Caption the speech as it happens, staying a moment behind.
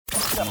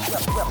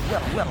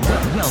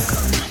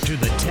Welcome to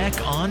the Tech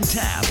on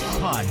Tap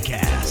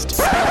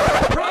podcast.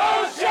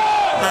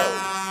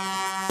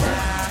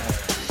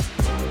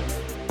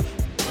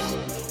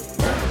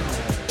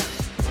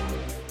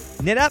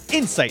 NetApp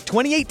Insight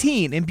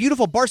 2018 in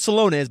beautiful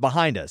Barcelona is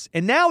behind us,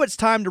 and now it's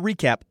time to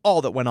recap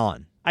all that went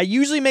on. I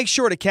usually make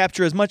sure to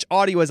capture as much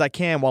audio as I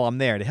can while I'm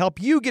there to help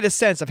you get a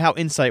sense of how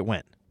Insight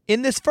went.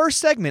 In this first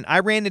segment, I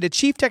ran into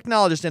Chief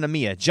Technologist in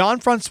EMEA,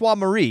 Jean-François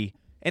Marie,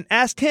 and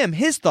asked him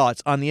his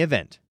thoughts on the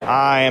event.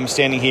 I am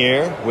standing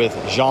here with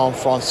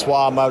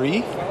Jean-François Marie.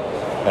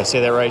 Did I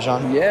say that right,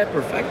 Jean? Yeah,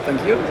 perfect.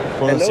 Thank you.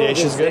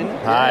 Pronunciation's good?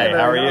 Hi, Yeah,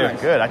 how are you?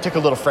 nice. Good. I took a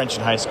little French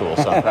in high school,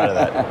 so I'm proud of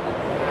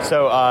that.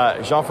 So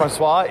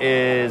Jean-François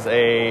is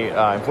a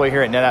employee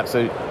here at NetApp.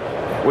 So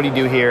what do you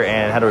do here,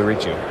 and how do we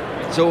reach you?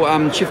 So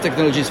I'm Chief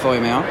Technologist for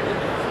EMEA,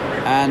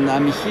 and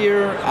I'm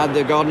here at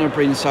the Gartner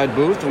Pre-Insight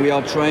booth. We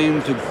are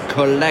trying to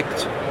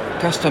collect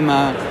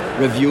customer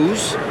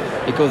reviews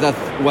because that's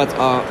what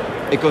our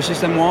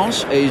ecosystem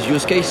wants, is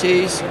use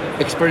cases,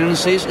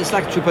 experiences. It's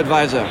like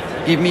TripAdvisor.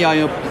 Give me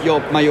your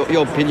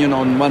opinion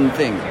on one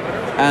thing.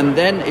 And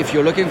then if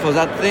you're looking for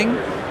that thing,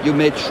 you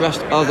may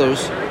trust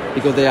others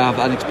because they have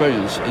an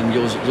experience in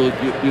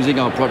using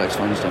our products,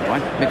 for instance,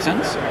 right? Make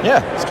sense?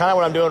 Yeah, it's kind of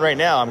what I'm doing right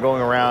now. I'm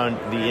going around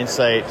the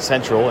Insight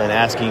Central and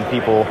asking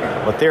people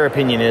what their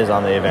opinion is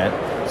on the event.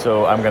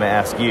 So I'm going to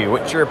ask you,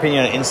 what's your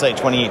opinion on Insight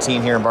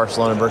 2018 here in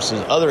Barcelona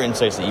versus other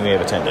Insights that you may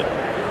have attended?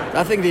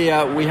 I think we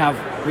are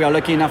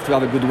lucky enough to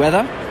have a good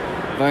weather.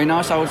 Very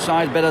nice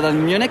outside, better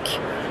than Munich,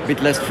 a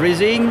bit less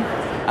freezing.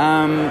 But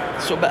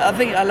I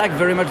think I like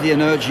very much the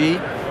energy.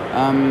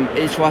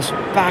 It was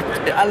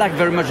packed. I like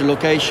very much the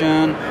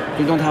location.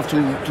 You don't have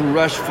to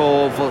rush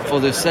for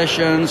the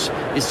sessions.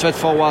 It's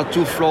straightforward,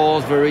 2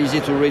 floors, very easy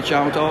to reach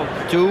out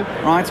to,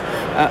 right?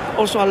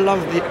 Also, I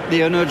love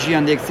the energy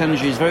and the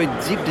exchanges, very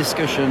deep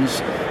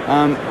discussions.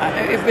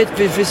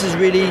 This is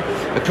really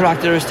a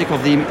characteristic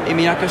of the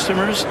EMEA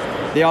customers.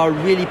 They are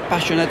really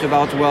passionate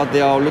about what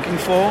they are looking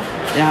for.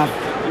 They have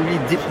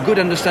really good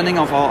understanding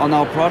on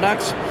our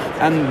products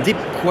and deep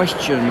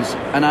questions.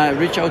 And I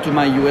reach out to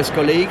my US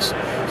colleagues.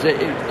 Say,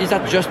 is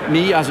that just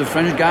me as a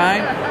French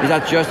guy? Is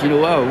that just,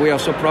 oh, we are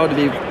so proud to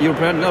be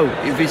European? No,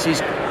 if this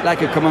is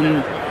like a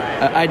common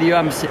idea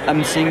I'm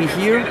seeing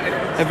here,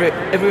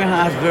 everyone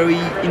has very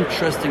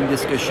interesting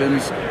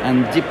discussions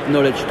and deep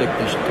knowledge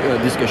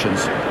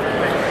discussions.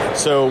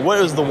 So what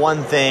was the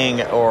one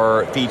thing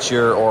or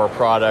feature or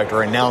product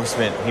or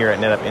announcement here at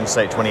NetApp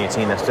Insight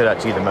 2018 that stood out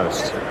to you the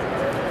most?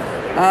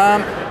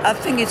 I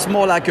think it's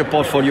more like a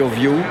portfolio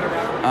view.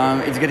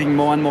 It's getting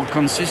more and more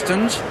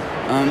consistent.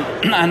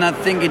 And I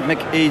think even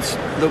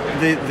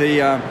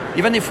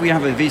if we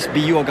have this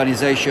BU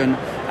organization,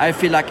 I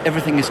feel like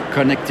everything is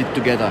connected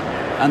together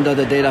under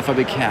the Data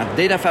Fabric hat.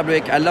 Data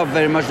Fabric, I love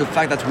very much the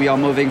fact that we are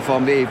moving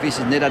from this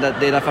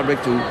Data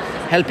Fabric to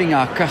helping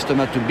our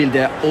customer to build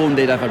their own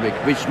Data Fabric,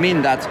 which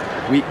means that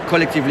we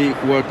collectively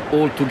work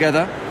all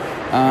together.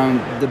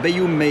 The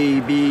BU may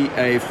be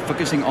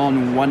focusing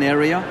on one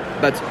area,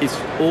 but it's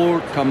all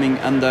coming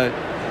under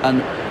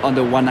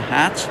one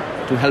hat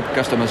to help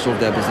customers solve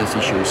their business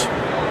issues.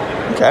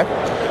 Okay.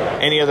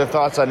 Any other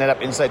thoughts on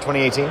NetApp Insight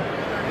 2018?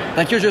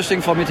 Thank you,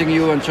 Justin, for meeting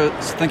you, and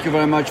thank you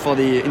very much for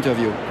the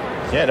interview.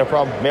 Yeah, no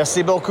problem.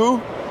 Merci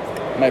beaucoup.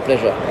 My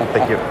pleasure.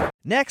 Thank you.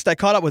 Next, I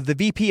caught up with the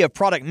VP of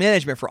Product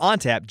Management for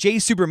ONTAP, Jay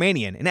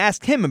Subramanian, and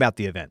asked him about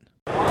the event.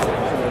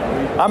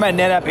 I'm at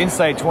NetApp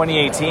Insight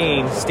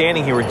 2018,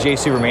 standing here with Jay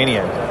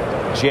Subramanian.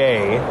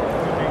 Jay,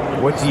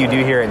 what do you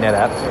do here at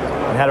NetApp,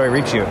 and how do I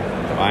reach you?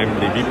 I'm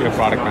the VP of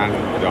Product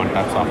Management for the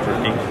ONTAP software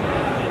team.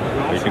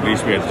 You can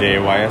reach me at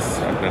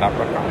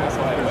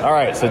jays@netapp.com. All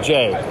right, so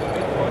Jay,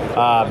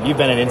 you've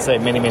been at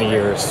Insight many, many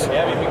years.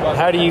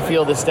 How do you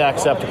feel this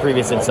stacks up to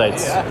previous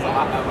Insights?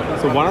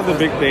 So one of the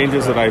big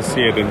changes that I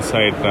see at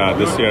Insight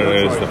this year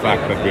is the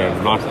fact that we are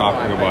not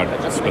talking about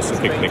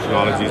specific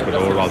technologies, but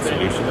overall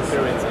solutions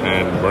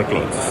and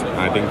workloads.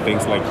 I think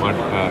things like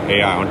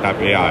AI,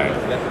 ONTAP AI,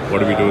 what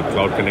do we do with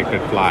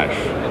cloud-connected Flash,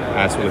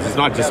 as well as it's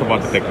not just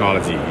about the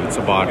technology, it's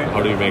about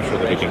how do we make sure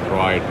that we can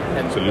provide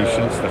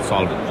solutions that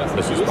solve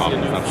business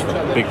problems. That's the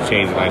big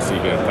change that I see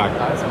here. In fact,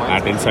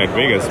 at Insight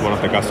Vegas, one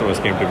of the customers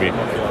came to me,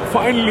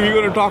 finally we're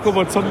going to talk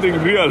about something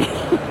real.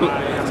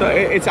 So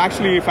it's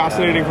actually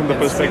fascinating from the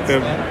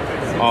perspective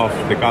of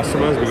the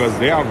customers because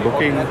they are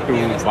looking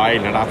to buy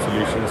NetApp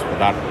solutions for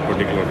that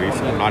particular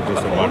reason, not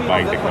just about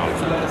buying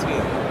technology.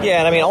 Yeah,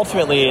 and I mean,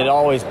 ultimately, it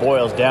always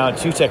boils down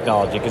to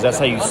technology because that's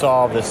how you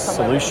solve the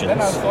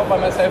solutions.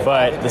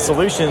 But the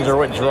solutions are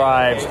what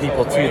drives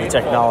people to the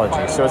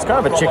technology. So it's kind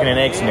of a chicken and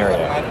egg scenario.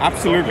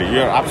 Absolutely.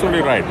 You're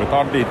absolutely right.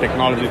 Without the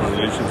technology, the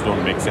solutions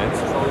don't make sense.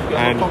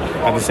 And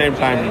at the same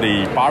time,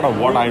 the part of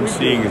what I'm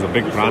seeing is a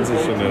big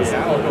transition is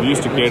we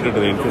used to cater to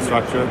the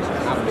infrastructure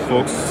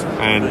folks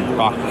and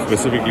talk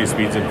specifically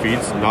speeds and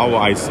feeds. Now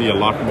I see a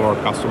lot more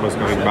customers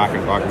coming back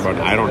and talking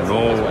about, I don't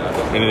know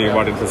anything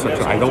about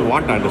infrastructure. I don't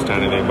want to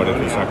understand anything about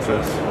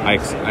infrastructure. I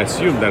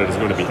assume that it is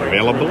going to be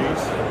available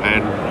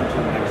and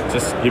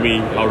just give me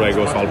how do I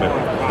go solve my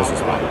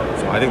business problem.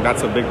 So I think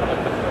that's a big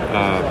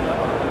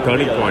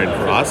turning point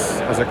for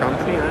us as a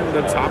company, and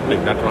it's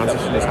happening. That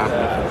transition is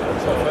happening.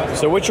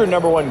 So what's your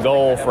number one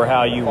goal for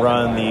how you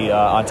run the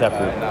ONTAP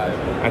group?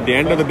 At the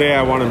end of the day,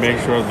 I want to make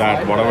sure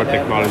that whatever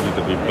technology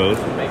that we build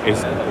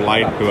is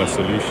applied to a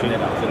solution,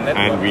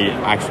 and we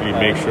actually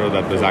make sure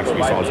that this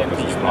actually solves a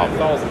business problem.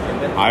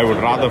 I would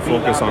rather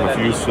focus on a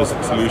few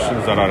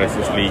solutions that are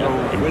essentially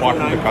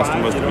important to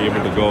customers to be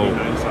able to go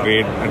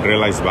create and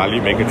realize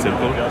value, make it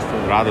simple,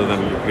 rather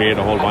than create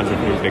a whole bunch of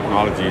new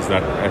technologies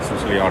that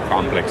essentially are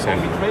complex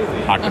and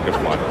hard to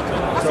deploy.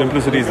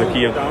 Simplicity is the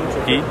key,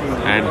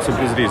 and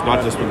simplicity is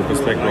not just from the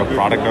perspective of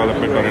product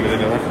development or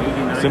anything like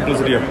that.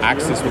 Simplicity of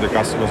access for the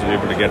customers to be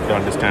able to get to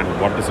understand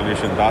what the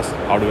solution does,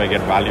 how do I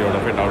get value out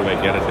of it, how do I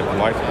get it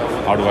deployed,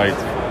 how do I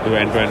do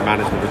end-to-end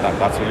management with that.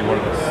 That's really what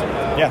it is.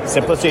 Yeah,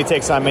 simplicity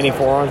takes on many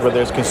forms,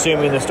 whether it's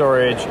consuming the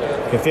storage,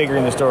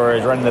 configuring the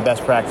storage, running the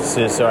best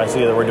practices. So I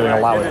see that we're doing a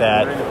lot with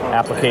that.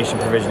 Application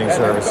provisioning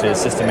services,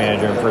 system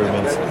manager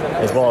improvements,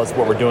 as well as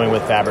what we're doing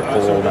with Fabric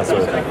Pool and that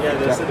sort of thing.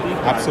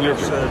 Yeah,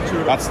 absolutely.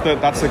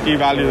 That's the key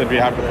value that we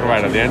have to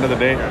provide. At the end of the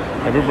day,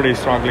 everybody is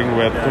struggling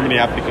with too many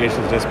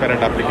applications, disparate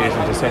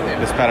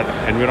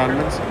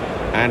environments,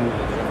 and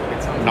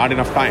not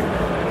enough time.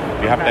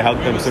 We have to help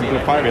them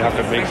simplify. We have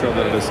to make sure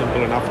that it is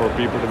simple enough for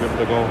people to be able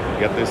to go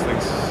get these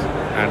things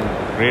and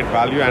create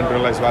value and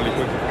realize value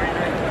quickly.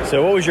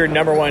 So what was your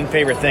number one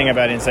favorite thing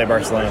about Insight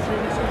Barcelona?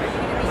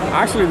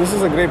 Actually, this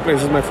is a great place.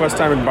 This is my first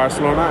time in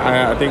Barcelona.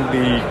 I think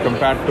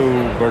compared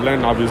to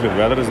Berlin, obviously the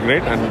weather is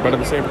great, but at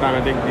the same time,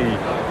 I think the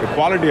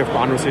quality of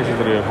conversations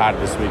that we have had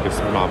this week is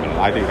phenomenal.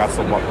 I think that's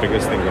the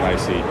biggest thing that I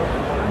see.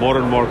 More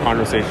and more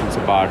conversations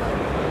about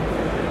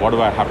what do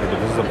I have to do?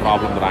 This is a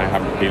problem that I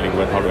have been dealing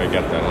with. How do I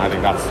get there? And I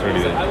think that's really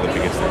the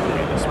biggest thing for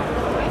me this week.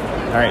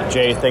 All right,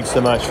 Jay, thanks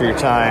so much for your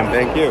time.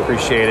 Thank you.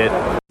 Appreciate it.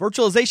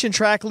 Virtualization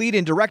track lead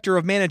and director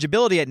of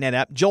manageability at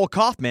NetApp, Joel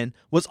Kaufman,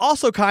 was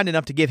also kind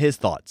enough to give his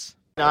thoughts.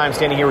 Now I'm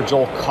standing here with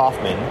Joel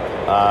Kaufman.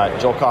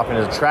 Joel Kaufman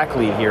is a track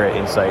lead here at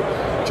Insight.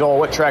 Joel,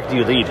 what track do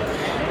you lead?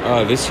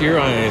 This year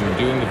I am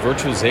doing the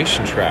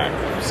virtualization track.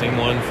 Same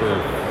one for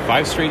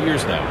 5 straight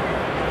years now.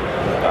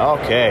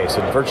 Okay, so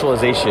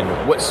virtualization.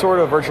 What sort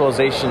of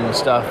virtualization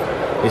stuff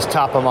is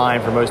top of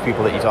mind for most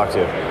people that you talk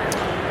to?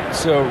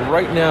 So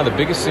right now, the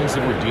biggest things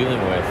that we're dealing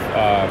with,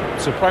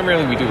 so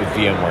primarily we do with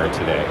VMware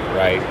today,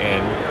 right?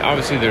 And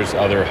obviously there's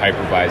other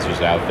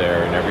hypervisors out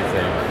there and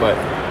everything, but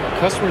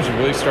customers are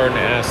really starting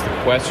to ask the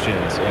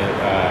questions,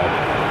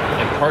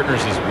 and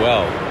partners as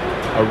well,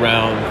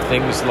 around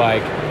things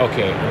like,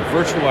 okay, I'm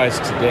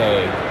virtualized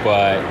today,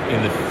 but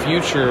in the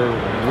future,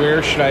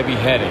 where should I be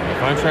heading?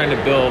 If I'm trying to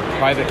build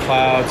private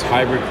clouds,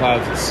 hybrid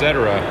clouds,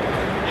 etc.,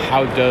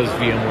 how does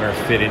VMware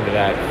fit into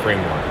that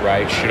framework,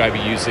 right? Should I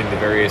be using the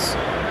various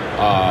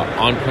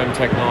on-prem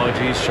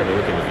technologies? Should I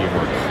look into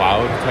VMware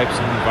cloud types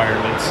of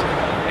environments?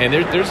 And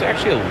there's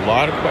actually a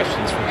lot of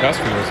questions from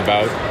customers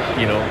about,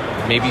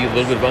 maybe a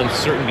little bit of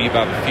uncertainty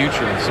about the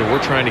future. And so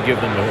we're trying to give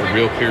them a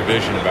real clear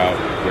vision about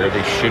where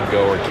they should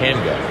go or can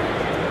go.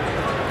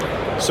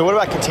 So what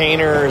about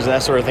containers and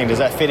that sort of thing? Does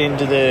that fit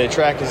into the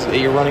track that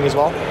you're running as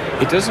well?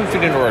 It doesn't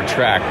fit into our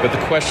track, but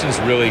the questions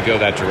really go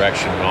that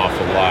direction an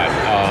awful lot.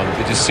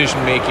 The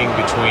decision-making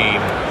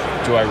between,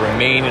 do I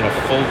remain in a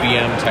full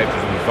VM type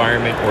of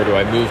environment, or do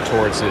I move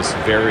towards this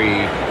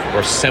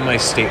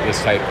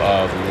semi-stateless type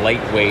of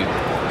lightweight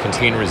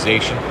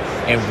containerization?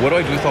 And what do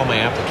I do with all my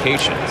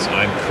applications?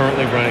 I'm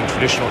currently running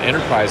traditional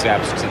enterprise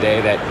apps today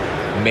that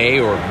may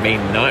or may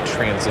not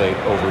translate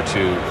over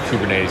to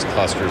Kubernetes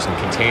clusters and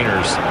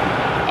containers.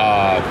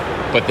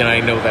 But then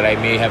I know that I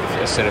may have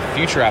a set of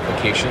future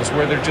applications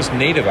where they're just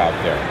native out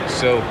there.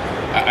 So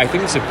I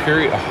think it's a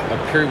period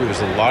where there's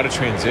a lot of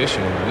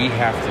transition, and we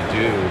have to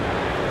do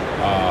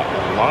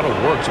a lot of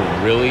work to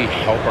really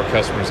help our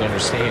customers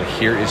understand,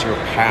 here is your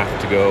path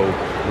to go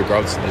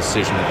regardless of the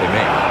decision that they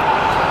make.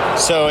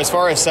 So as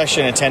far as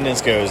session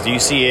attendance goes, do you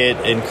see it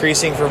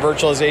increasing for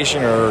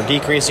virtualization or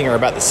decreasing or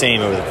about the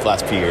same over the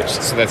last few years?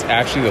 So that's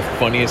actually the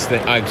funniest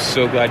thing. I'm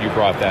so glad you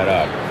brought that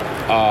up.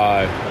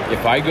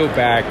 If I go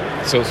back,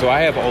 so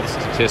I have all the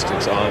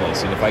statistics on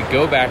this, and if I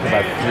go back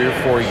about 3 or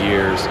 4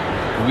 years,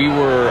 we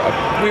were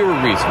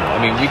reasonable. I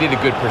mean, we did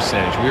a good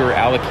percentage. We were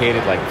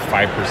allocated like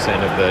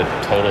 5% of the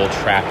total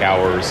track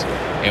hours,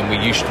 and we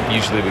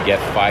usually would get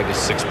 5 to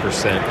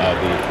 6% of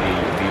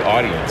the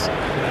audience.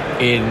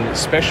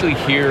 Especially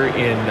here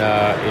in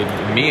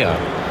EMEA,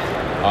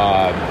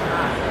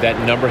 that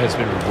number has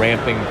been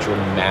ramping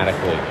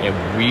dramatically, and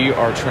we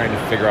are trying to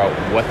figure out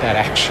what that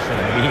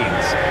actually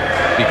means.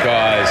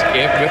 Because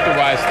with the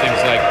rise of things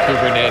like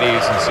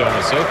Kubernetes and so on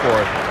and so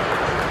forth,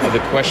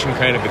 the question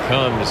kind of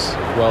becomes,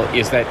 well,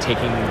 is that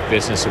taking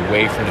business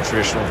away from the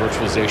traditional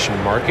virtualization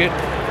market?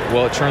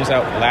 Well, it turns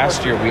out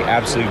last year we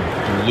absolutely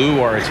blew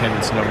our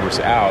attendance numbers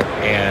out,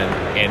 and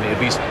at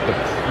least the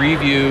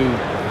preview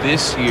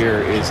this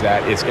year is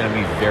that it's going to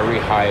be very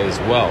high as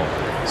well.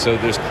 So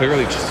there's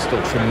clearly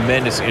still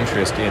tremendous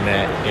interest in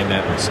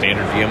that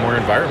standard VMware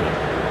environment.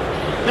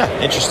 Yeah,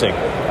 interesting.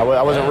 I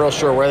wasn't real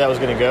sure where that was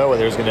going to go,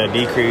 whether it was going to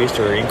decrease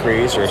or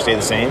increase or stay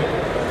the same.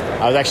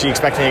 I was actually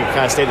expecting it to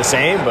kind of stay the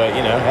same, but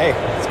hey,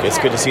 it's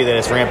good to see that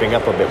it's ramping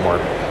up a bit more.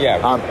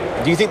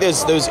 Yeah. Do you think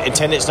those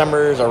attendance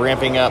numbers are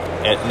ramping up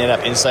at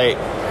NetApp Insight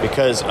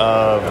because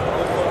of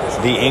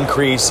the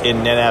increase in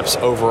NetApp's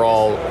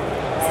overall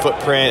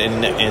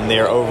footprint and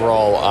their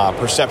overall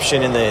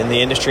perception in the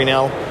industry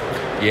now?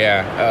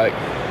 Yeah.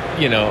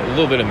 A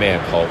little bit of mea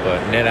culpa.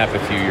 NetApp a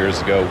few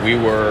years ago, we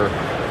were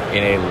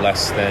in a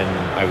less than,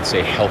 I would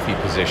say, healthy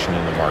position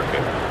in the market,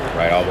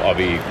 right? I'll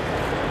be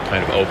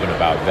kind of open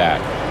about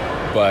that.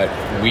 But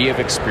we have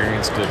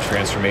experienced a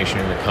transformation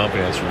in the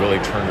company that's really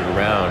turned it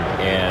around.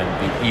 And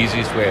the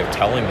easiest way of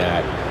telling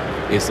that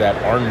is that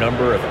our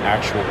number of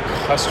actual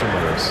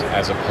customers,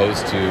 as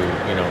opposed to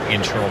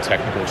internal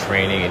technical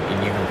training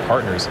and even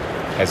partners,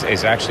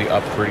 is actually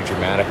up pretty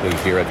dramatically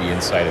here at the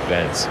Insight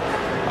events.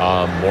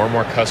 More and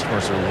more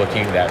customers are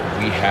looking that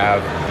we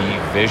have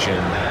the vision,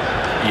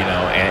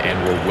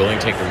 and we're willing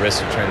to take the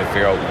risk of trying to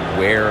figure out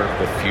where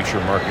the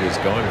future market is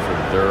going for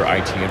their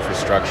IT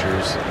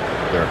infrastructures,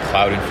 their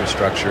cloud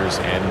infrastructures,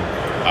 and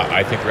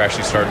I think they're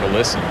actually starting to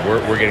listen.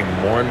 We're getting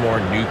more and more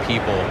new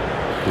people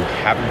who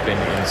haven't been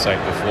to Insight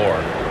before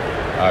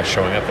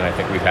showing up, and I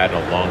think we've had in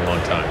a long,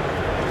 long time.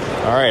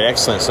 All right,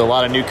 excellent. So a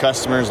lot of new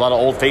customers, a lot of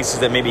old faces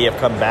that maybe have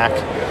come back,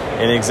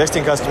 and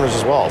existing customers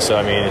as well. So,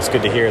 it's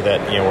good to hear that,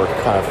 we're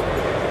kind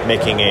of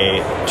making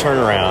a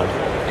turnaround.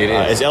 It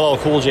is. As LL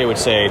Cool J would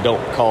say,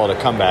 don't call it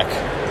a comeback.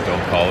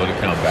 Don't call it a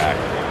comeback.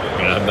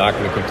 I'm not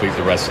going to complete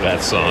the rest of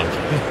that song.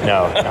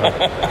 No,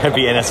 it'd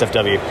be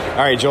NSFW. All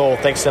right, Joel,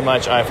 thanks so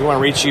much. If we want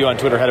to reach you on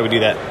Twitter, how do we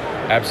do that?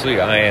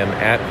 Absolutely. I am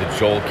at the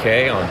Joel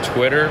K on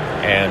Twitter,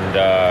 and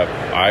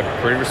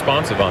I'm pretty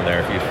responsive on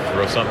there if you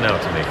throw something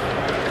out to me.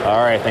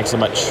 All right, thanks so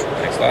much.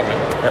 Thanks a lot,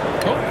 man.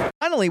 Yep. Cool.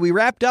 Finally, we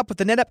wrapped up with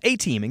the NetApp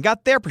A-Team and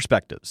got their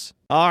perspectives.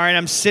 All right,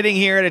 I'm sitting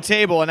here at a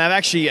table, and I'm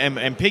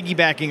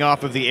piggybacking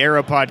off of the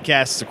Aero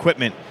Podcast's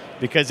equipment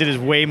because it is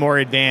way more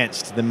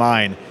advanced than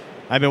mine.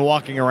 I've been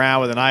walking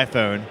around with an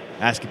iPhone,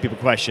 asking people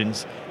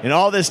questions, and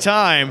all this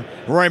time,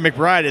 Rory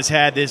McBride has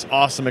had this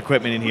awesome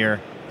equipment in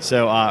here.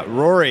 So,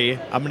 Rory,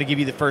 I'm going to give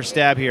you the first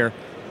stab here.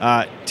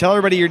 Tell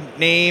everybody your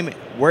name,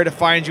 where to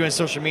find you on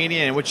social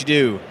media, and what you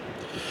do.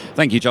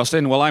 Thank you,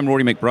 Justin. Well, I'm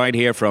Rory McBride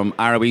here from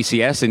Arrow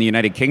ECS in the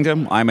United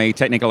Kingdom. I'm a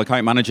technical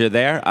account manager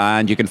there,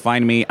 and you can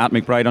find me at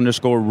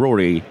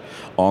McBride_Rory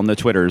on the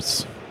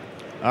Twitters.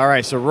 All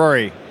right, so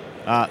Rory,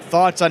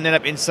 thoughts on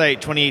NetApp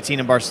Insight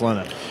 2018 in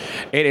Barcelona?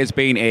 It has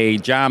been a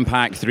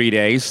jam-packed 3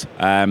 days.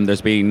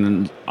 There's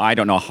been, I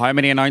don't know how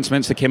many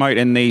announcements that came out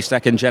in the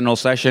second general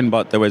session,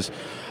 but there was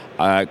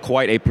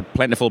quite a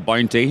plentiful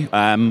bounty.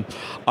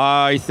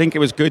 I think it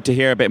was good to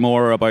hear a bit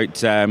more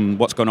about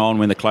what's going on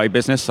with the cloud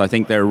business. I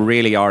think they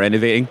really are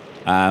innovating.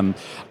 And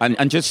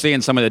just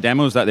seeing some of the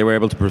demos that they were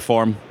able to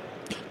perform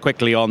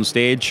quickly on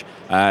stage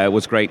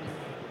was great.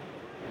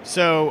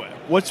 So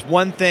what's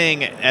one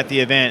thing at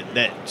the event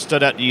that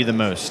stood out to you the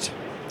most?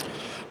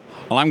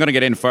 Well, I'm going to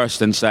get in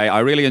first and say I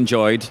really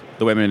enjoyed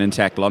the Women in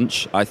Tech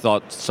lunch. I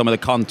thought some of the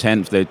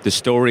content, the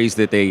stories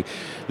that the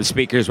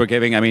speakers were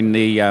giving,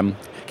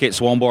 Kate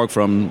Swanborg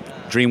from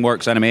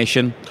DreamWorks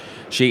Animation,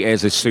 she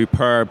is a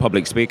superb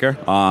public speaker.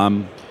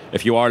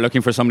 If you are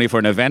looking for somebody for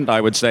an event,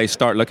 I would say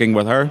start looking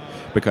with her,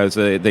 because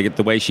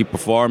the way she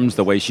performs,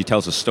 the way she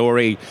tells a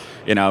story,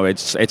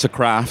 it's a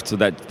craft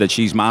that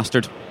she's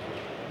mastered.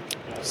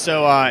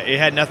 So it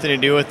had nothing to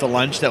do with the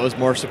lunch that was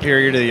more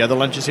superior to the other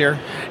lunches here?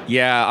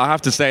 Yeah, I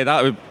have to say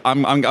that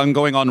I'm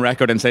going on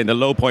record and saying the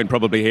low point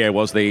probably here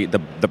was the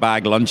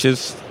bag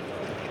lunches.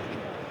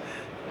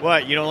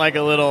 What, you don't like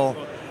a little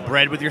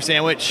bread with your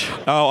sandwich?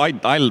 Oh, I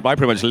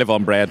pretty much live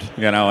on bread,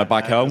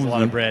 back home. There's a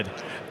lot of bread.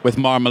 With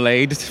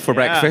marmalade for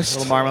breakfast. A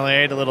little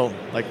marmalade, a little,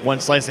 one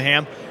slice of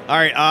ham. All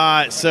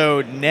right,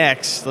 so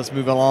next, let's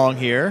move along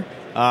here.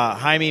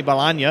 Jaime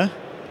Balanya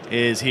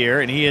is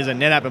here, and he is a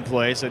NetApp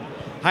employee. So,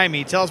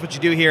 Jaime, tell us what you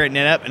do here at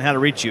NetApp and how to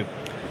reach you.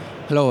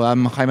 Hello,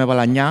 I'm Jaime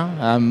Balanya.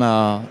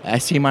 I'm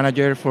SC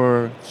manager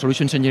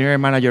Solutions Engineering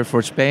Manager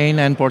for Spain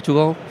and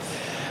Portugal.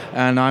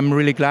 And I'm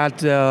really glad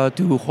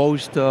to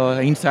host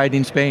Insight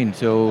in Spain.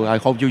 So I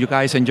hope you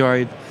guys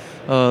enjoyed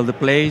the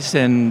place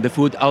and the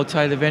food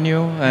outside the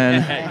venue.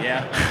 And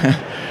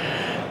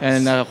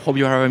and I hope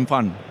you're having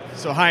fun.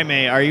 So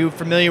Jaime, are you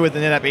familiar with the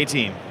NetApp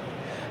A-Team?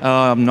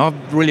 Not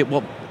really.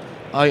 Well,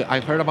 I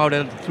heard about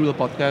it through the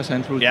podcast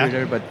and through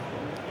Twitter, but...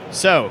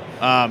 So,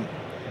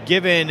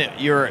 given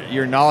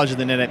your knowledge of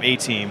the NetApp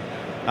A-Team,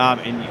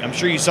 and I'm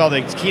sure you saw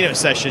the keynote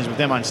sessions with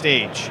them on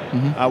stage.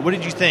 Mm-hmm. What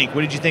did you think?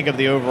 What did you think of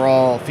the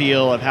overall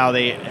feel of how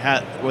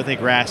what they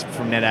grasped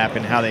from NetApp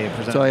and how they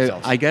present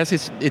themselves? I guess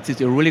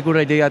it's a really good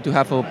idea to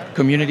have a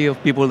community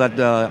of people that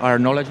are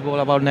knowledgeable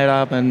about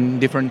NetApp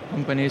and different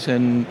companies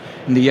and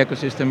in the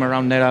ecosystem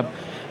around NetApp.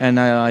 And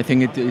I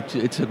think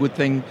it's a good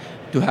thing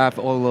to have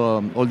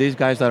all these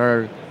guys that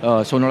are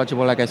so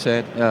knowledgeable, like I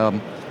said,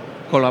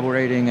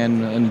 collaborating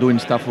and doing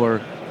stuff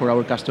for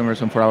our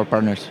customers and for our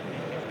partners.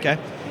 Okay.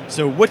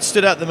 So what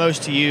stood out the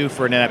most to you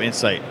for NetApp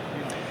Insight?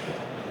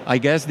 I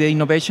guess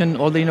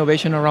all the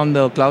innovation around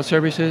the cloud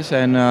services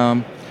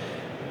and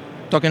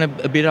talking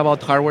a bit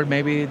about hardware,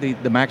 maybe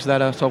the Max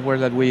Data software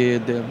that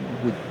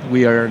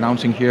we are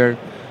announcing here,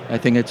 I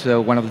think it's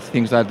one of the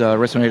things that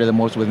resonated the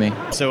most with me.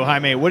 So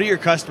Jaime, what are your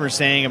customers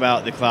saying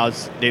about the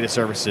cloud's data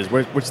services?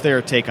 What's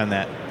their take on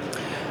that?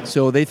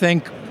 So they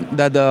think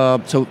that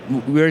so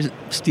we're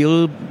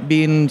still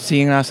being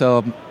seen as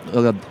a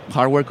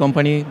hardware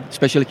company,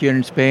 especially here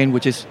in Spain,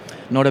 which is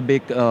not a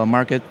big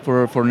market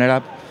for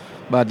NetApp,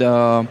 but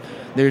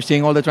they're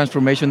seeing all the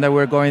transformation that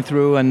we're going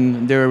through,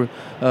 and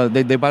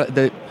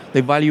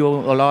they value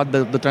a lot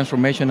the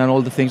transformation and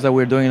all the things that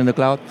we're doing in the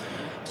cloud.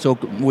 So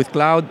with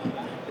cloud,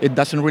 it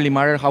doesn't really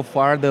matter how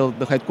far the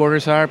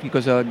headquarters are,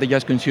 because they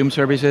just consume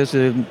services,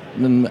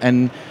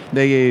 and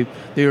they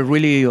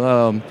really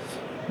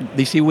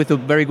they see with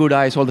very good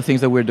eyes all the things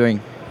that we're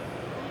doing.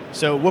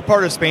 So what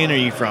part of Spain are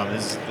you from?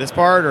 Is this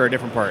part or a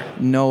different part?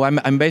 No,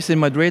 I'm based in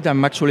Madrid.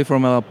 I'm actually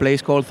from a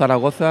place called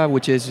Zaragoza,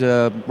 which is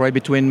right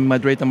between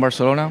Madrid and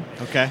Barcelona.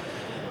 Okay.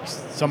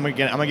 So I'm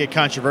gonna get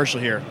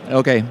controversial here.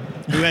 Okay.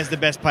 Who has the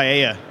best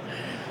paella?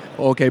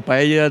 Okay,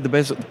 paella. The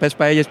best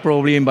paella is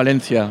probably in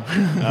Valencia.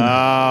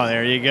 Oh,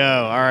 there you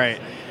go. All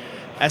right.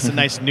 That's a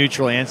nice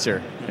neutral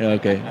answer.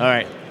 Okay. All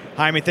right.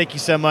 Jaime, thank you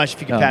so much.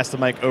 If you could pass the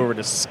mic over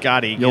to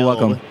Scotty. You're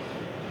welcome.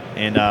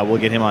 And we'll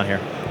get him on here.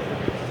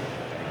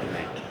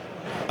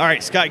 All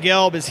right, Scott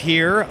Gelb is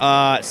here.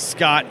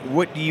 Scott,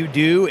 what do you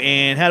do,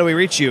 and how do we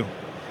reach you?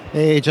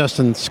 Hey,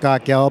 Justin.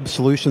 Scott Gelb,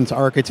 Solutions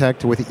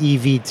Architect with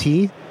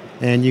EVT,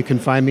 and you can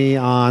find me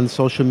on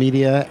social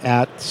media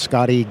at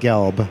Scotty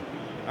Gelb.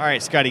 All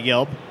right, Scotty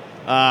Gelb.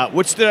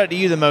 What stood out to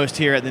you the most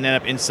here at the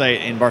NetApp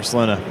Insight in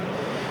Barcelona?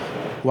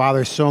 Wow,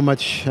 there's so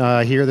much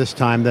here this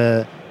time.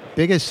 The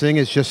biggest thing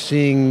is just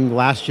seeing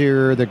last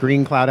year the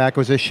Green Cloud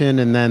acquisition,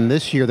 and then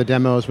this year the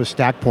demos with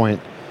StackPoint.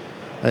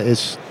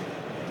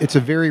 It's a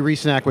very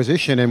recent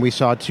acquisition, and we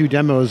saw 2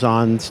 demos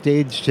on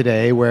stage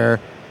today where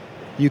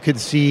you could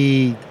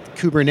see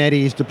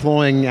Kubernetes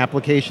deploying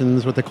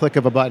applications with the click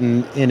of a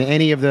button in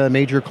any of the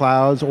major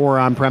clouds or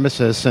on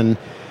premises. And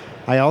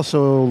I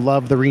also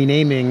love the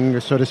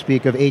renaming, so to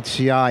speak, of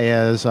HCI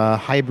as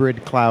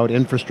hybrid cloud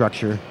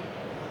infrastructure.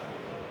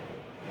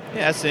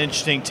 Yeah, that's an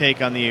interesting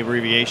take on the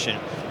abbreviation.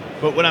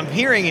 But what I'm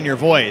hearing in your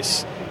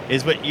voice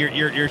is what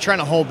you're trying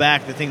to hold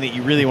back the thing that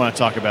you really want to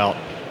talk about,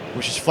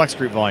 which is flex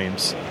group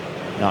volumes.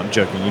 No, I'm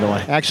joking. You don't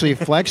want to. Actually,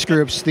 flex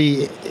groups,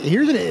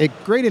 here's a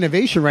great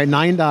innovation, right?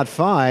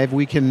 9.5,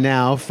 we can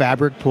now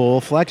fabric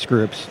pool flex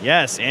groups.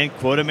 Yes, and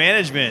quota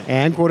management.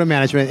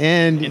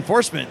 And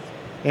enforcement.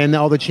 And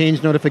all the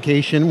change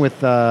notification with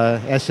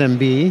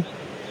SMB.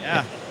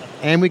 Yeah.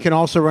 And we can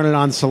also run it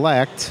on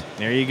Select.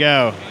 There you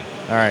go.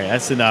 All right,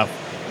 that's enough.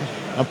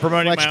 I'm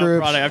promoting flex my own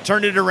groups. product. I've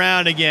turned it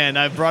around again.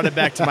 I've brought it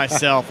back to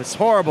myself. It's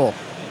horrible.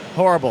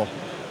 Horrible.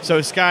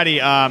 So, Scotty,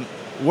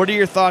 what are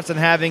your thoughts on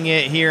having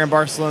it here in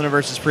Barcelona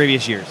versus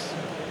previous years?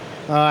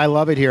 I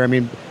love it here. I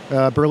mean,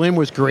 Berlin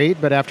was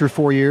great, but after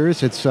 4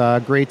 years, it's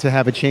great to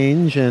have a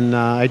change. And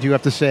I do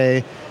have to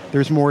say,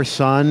 there's more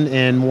sun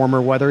and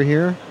warmer weather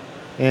here.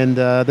 And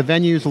the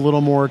venue's a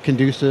little more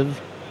conducive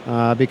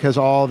because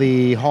all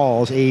the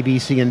halls, A, B,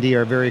 C, and D,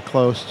 are very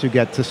close to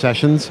get to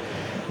sessions.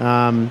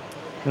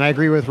 And I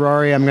agree with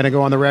Rory. I'm going to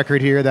go on the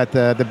record here that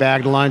the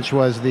bagged lunch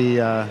was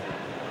the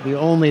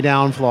only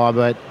downfall,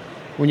 but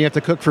when you have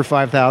to cook for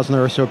 5,000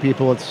 or so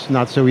people, it's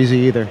not so easy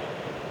either.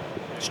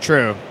 It's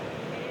true.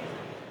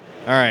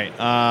 All right.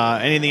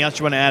 Anything else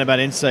you want to add about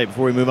Insight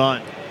before we move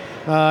on?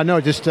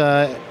 No, just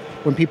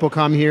when people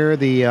come here,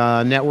 the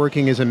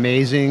networking is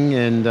amazing,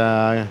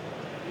 and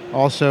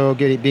also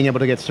being able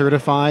to get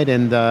certified,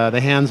 and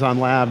the hands-on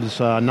labs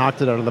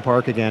knocked it out of the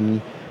park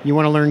again. You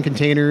want to learn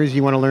containers,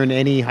 you want to learn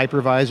any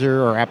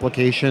hypervisor or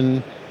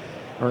application,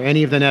 or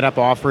any of the NetApp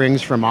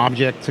offerings from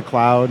object to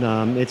cloud.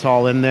 It's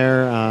all in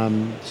there,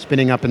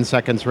 spinning up in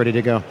seconds, ready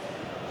to go.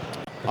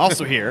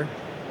 Also here,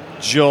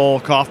 Joel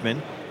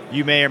Kaufman.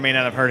 You may or may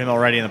not have heard him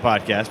already in the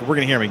podcast, but we're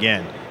going to hear him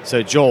again.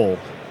 So, Joel,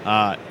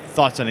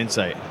 thoughts on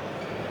Insight?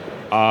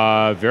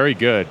 Very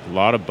good. A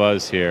lot of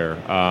buzz here.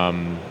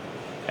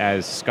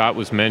 As Scott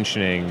was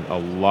mentioning, a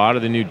lot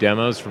of the new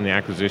demos from the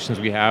acquisitions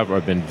we have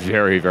have been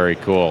very, very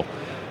cool.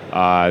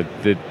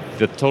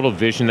 The total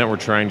vision that we're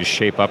trying to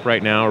shape up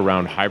right now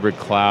around hybrid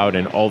cloud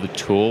and all the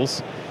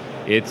tools,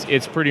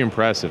 it's pretty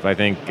impressive. I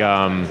think,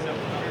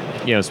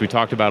 as we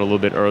talked about a little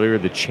bit earlier,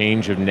 the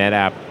change of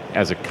NetApp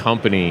as a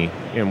company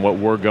and what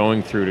we're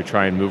going through to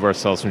try and move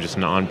ourselves from just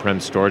an on-prem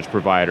storage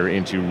provider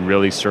into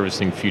really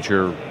servicing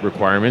future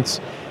requirements,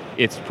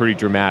 it's pretty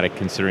dramatic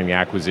considering the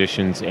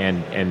acquisitions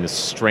and the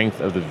strength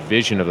of the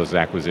vision of those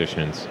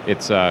acquisitions.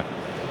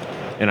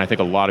 And I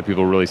think a lot of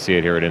people really see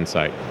it here at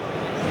Insight.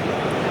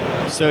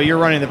 So you're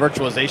running the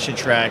virtualization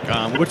track.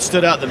 What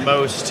stood out the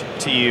most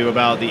to you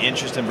about the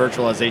interest in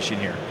virtualization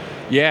here?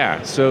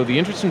 Yeah, so the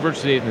interest in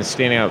virtualization is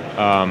standing out.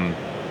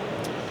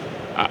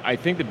 I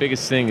think the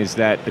biggest thing is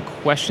that the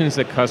questions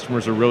that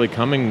customers are really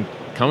coming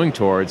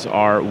towards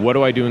are, what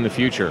do I do in the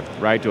future,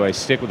 right? Do I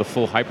stick with a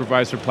full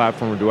hypervisor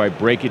platform, or do I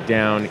break it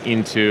down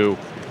into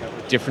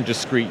different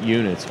discrete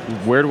units?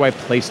 Where do I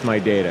place my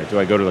data? Do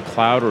I go to the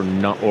cloud or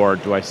not, or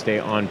do I stay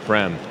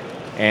on-prem?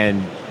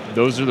 And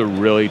those are the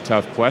really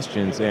tough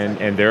questions,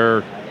 and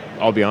they're,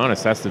 I'll be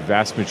honest, that's the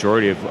vast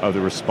majority of the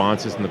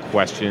responses and the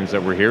questions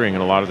that we're hearing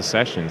in a lot of the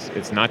sessions.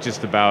 It's not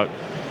just about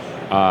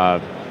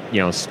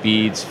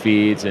speeds,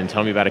 feeds, and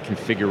tell me about a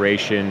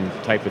configuration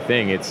type of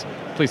thing. It's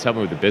please help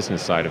me with the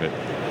business side of it.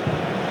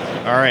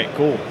 All right,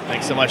 cool.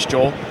 Thanks so much,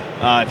 Joel.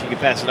 If you could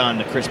pass it on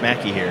to Chris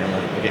Mackey here,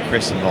 and we'll get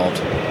Chris involved.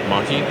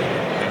 Maki?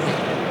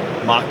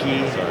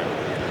 Sorry.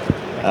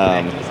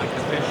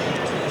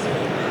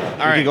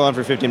 All right. You can go on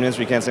for 15 minutes,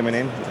 but you can't say my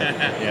name.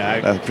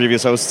 Yeah.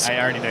 Previous hosts. I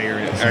already know your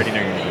name.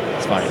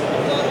 It's fine.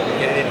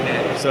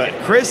 So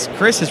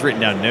Chris has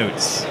written down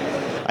notes.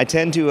 I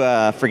tend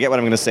to forget what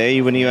I'm going to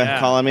say when you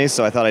call on me,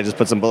 so I thought I'd just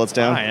put some bullets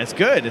down. Fine, that's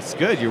good. It's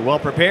good. You're well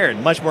prepared.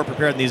 Much more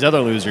prepared than these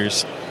other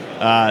losers.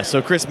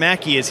 So Chris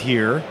Mackey is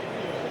here.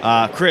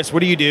 Chris, what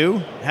do you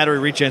do? How do we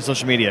reach you on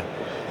social media?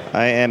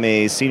 I am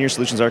a senior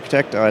solutions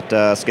architect at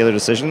Scalar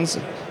Decisions,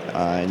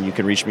 and you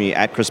can reach me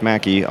at Chris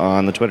Mackey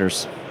on the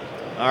Twitters.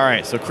 All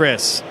right, so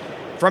Chris,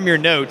 from your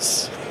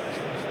notes,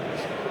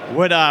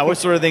 what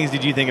sort of things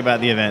did you think about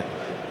the event?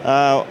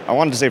 I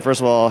wanted to say, first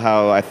of all,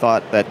 how I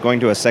thought that going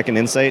to a second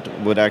Insight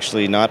would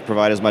actually not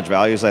provide as much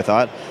value as I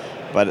thought.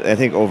 But I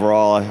think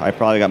overall, I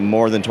probably got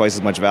more than twice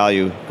as much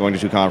value going to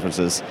two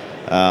conferences.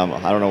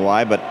 I don't know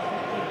why, but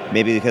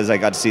maybe because I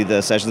got to see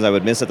the sessions I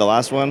would miss at the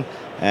last one.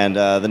 And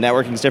the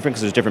networking is different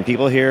because there's different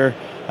people here.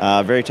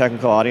 Very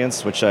technical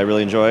audience, which I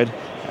really enjoyed.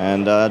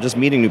 And just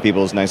meeting new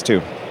people is nice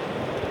too.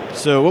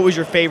 So what was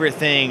your favorite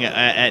thing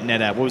at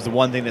NetApp? What was the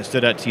one thing that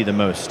stood out to you the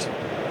most?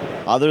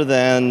 Other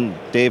than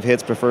Dave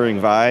Hitz preferring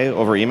Vi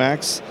over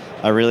Emacs,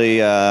 I really,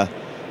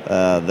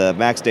 the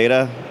Max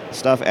Data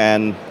stuff,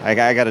 and I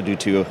got to do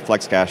too,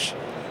 FlexCache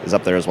is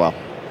up there as well.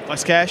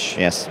 FlexCache?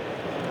 Yes.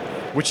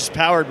 Which is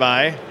powered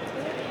by?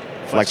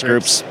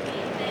 FlexGroups.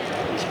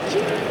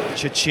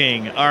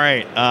 Cha-ching. All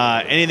right.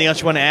 Anything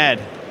else you want to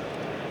add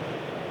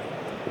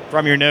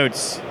from your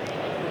notes?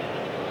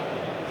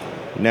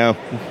 No,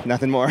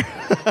 nothing more.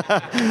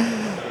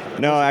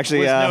 No,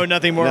 actually,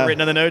 nothing more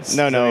written on the notes.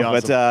 No, awesome.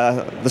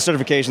 But the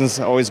certification's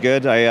always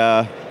good.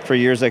 For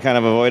years I kind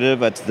of avoided it,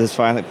 but this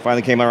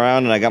finally came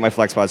around, and I got my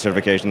FlexPod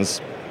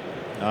certifications.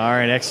 All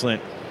right,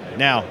 excellent.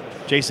 Now,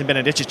 Jason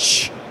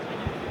Benedicic.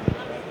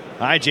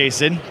 Hi,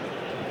 Jason.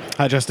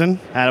 Hi, Justin.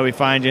 How do we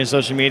find you on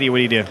social media? What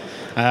do you do?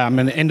 I'm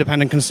an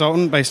independent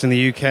consultant based in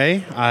the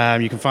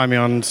UK. You can find me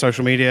on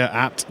social media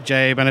at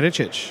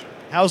jbenedicic.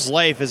 How's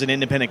life as an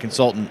independent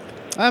consultant?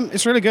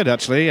 It's really good,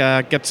 actually.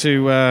 Get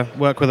to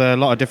work with a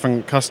lot of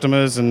different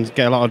customers and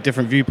get a lot of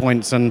different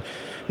viewpoints, and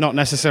not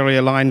necessarily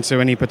aligned to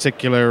any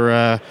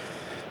particular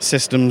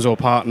systems or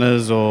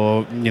partners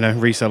or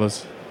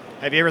resellers.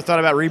 Have you ever thought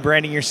about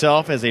rebranding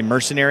yourself as a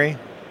mercenary?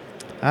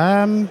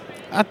 I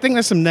think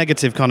there's some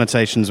negative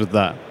connotations with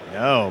that.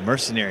 No,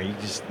 mercenary.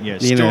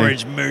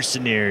 Storage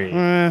mercenary.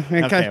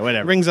 Okay,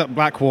 whatever. Rings up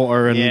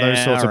Blackwater and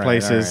those sorts of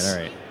places. All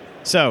right.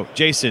 So,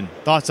 Jason,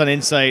 thoughts on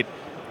Insight?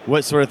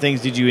 What sort of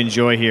things did you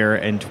enjoy here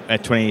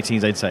at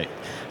 2018's Insight?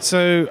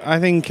 So I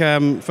think,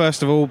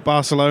 first of all,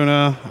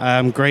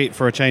 Barcelona, great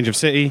for a change of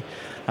city.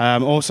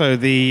 Also,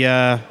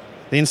 the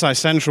Insight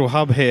Central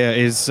hub here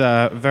is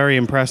very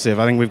impressive.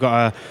 I think we've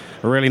got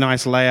a really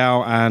nice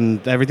layout,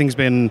 and everything's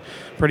been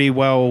pretty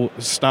well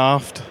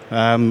staffed.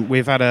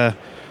 We've had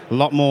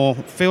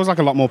feels like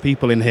a lot more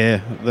people in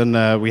here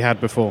than we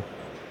had before.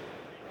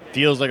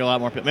 Feels like a lot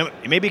more people.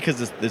 Maybe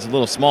because it's a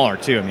little smaller,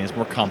 too. I mean, it's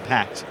more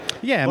compact.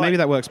 Yeah, maybe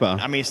that works better.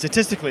 I mean,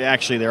 statistically,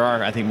 actually, there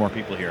are, I think, more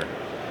people here,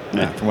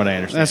 from what I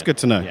understand. That's good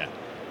to know. Yeah.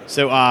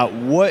 So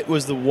what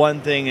was the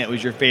one thing that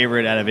was your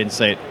favorite out of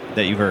Insight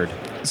that you heard?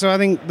 So I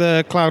think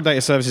the Cloud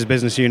Data Services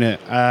business unit,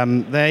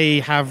 they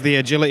have the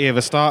agility of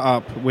a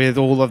startup with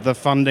all of the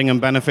funding and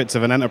benefits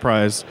of an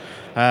enterprise.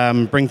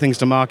 Bring things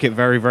to market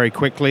very, very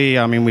quickly.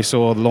 I mean, we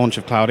saw the launch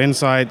of Cloud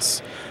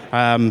Insights.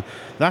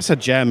 That's a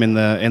gem in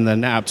the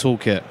NetApp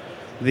toolkit.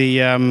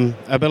 The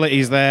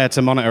abilities there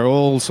to monitor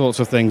all sorts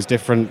of things,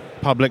 different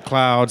public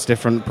clouds,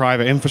 different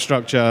private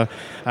infrastructure.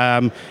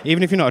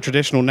 Even if you're not a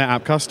traditional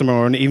NetApp customer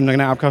or even a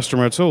NetApp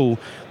customer at all,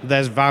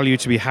 there's value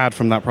to be had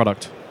from that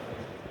product.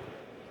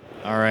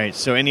 All right.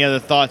 So any other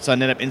thoughts on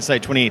NetApp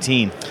Insight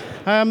 2018?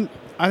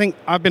 I think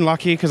I've been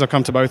lucky because I've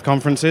come to both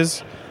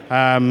conferences.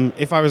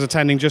 If I was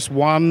attending just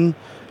one,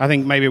 I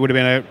think maybe it would have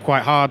been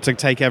quite hard to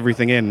take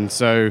everything in.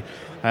 So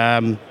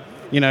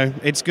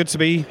it's good to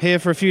be here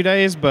for a few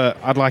days, but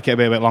I'd like it a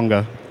bit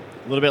longer.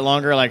 A little bit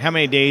longer? Like, how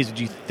many days would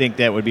you think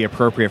that would be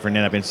appropriate for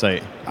NetApp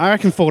Insight? I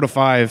reckon 4 to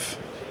 5.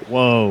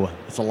 Whoa,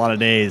 that's a lot of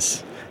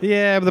days.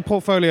 Yeah, but the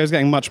portfolio is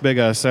getting much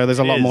bigger, so there's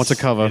a lot more to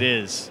cover. It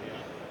is.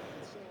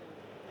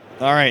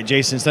 All right,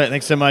 Jason,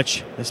 thanks so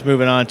much. Let's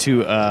move on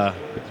to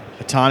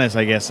Atanas,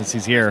 I guess, since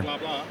he's here.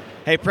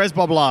 Hey, Prez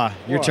Blah Blah,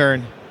 your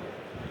turn.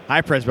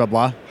 Hi, Prez Blah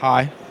Blah.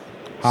 Hi.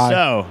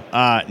 So,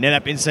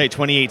 NetApp Insight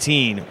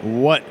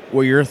 2018, what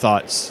were your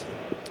thoughts?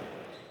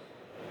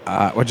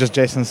 What just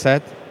Jason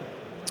said?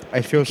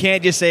 I feel you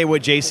can't just say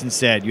what Jason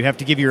said. You have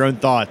to give your own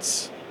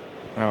thoughts.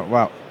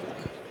 Well,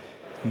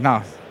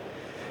 no.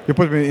 You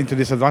put me into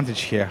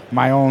disadvantage here.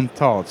 My own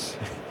thoughts.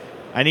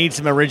 I need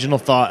some original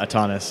thought,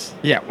 Atanas.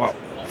 Yeah. Well,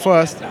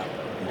 first.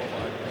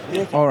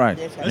 All right.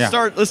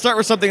 Let's start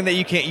with something that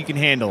you can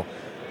handle.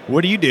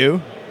 What do you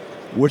do?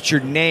 What's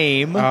your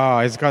name? Oh,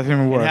 it's got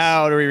even worse. And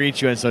how do we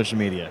reach you on social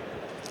media?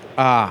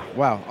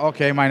 Well,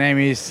 okay. My name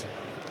is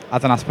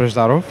Atanas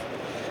Prezdarov.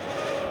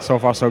 So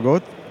far, so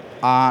good.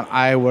 And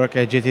I work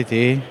at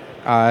GTT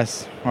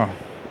as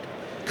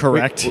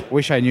correct.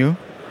 Wish I knew.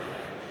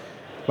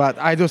 But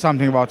I do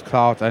something about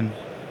cloud and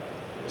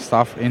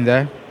stuff in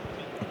there.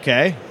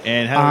 Okay.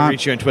 And how do we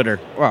reach you on Twitter?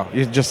 Well,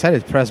 you just said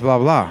it. Press blah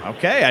blah.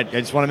 Okay. I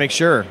just want to make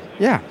sure.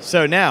 Yeah.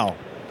 So now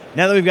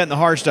that we've gotten the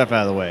hard stuff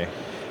out of the way,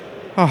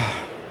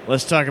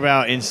 let's talk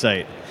about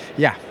Insight.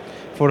 Yeah.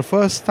 For the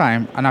first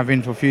time, and I've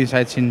been to a few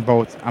sites in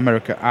both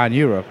America and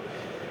Europe,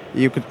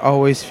 you could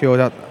always feel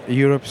that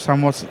Europe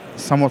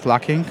somewhat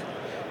lacking.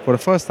 For the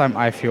first time,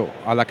 I feel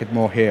I like it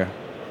more here.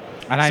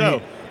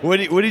 And what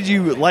did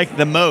you like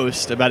the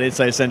most about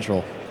Insight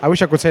Central? I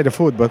wish I could say the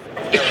food, but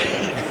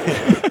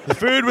the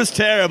food was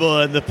terrible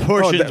and the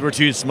portions were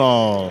too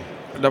small.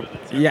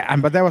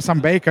 But there was some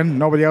bacon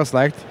nobody else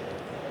liked.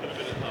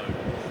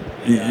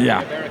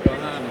 Yeah.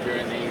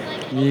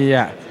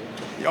 Yeah.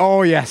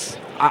 Oh yes.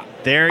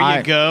 There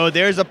you go.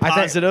 There's a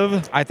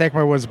positive. I take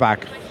my words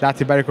back. That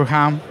Iberico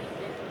ham.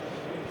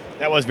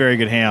 That was very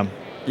good ham.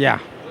 Yeah.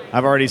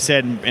 I've already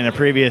said in a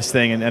previous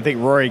thing, and I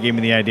think Rory gave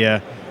me the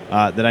idea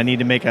that I need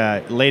to make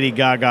a Lady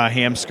Gaga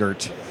ham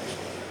skirt.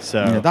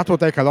 So that will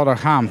take a lot of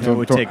ham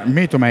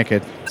to make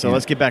it. So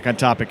let's get back on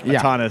topic.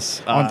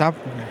 Atanas. On top.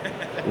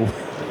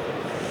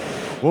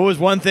 What was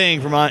one thing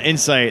from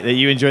Insight that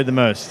you enjoyed the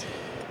most?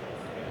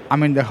 I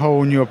mean, the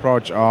whole new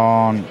approach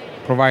on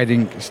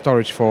providing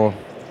storage for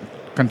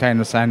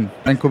containers and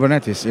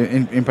Kubernetes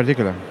in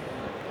particular.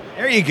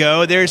 There you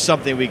go. There's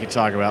something we could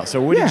talk about.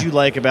 So what did you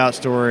like about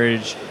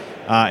storage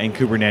in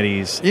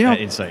Kubernetes at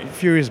Insight? A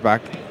few years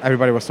back,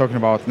 everybody was talking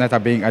about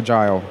NetApp being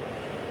agile,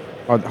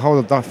 or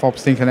how the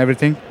DevOps think and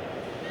everything.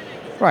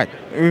 Right.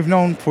 We've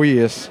known for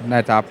years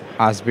NetApp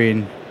has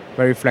been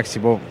very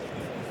flexible,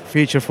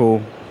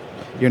 featureful,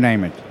 you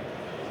name it.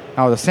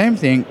 Now the same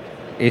thing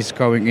is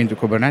going into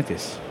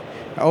Kubernetes.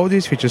 All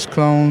these features,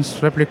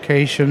 clones,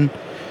 replication,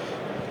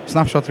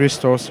 snapshot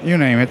restores, you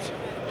name it,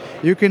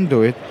 you can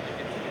do it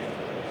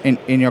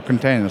in your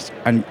containers.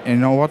 And you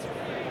know what?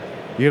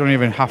 You don't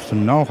even have to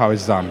know how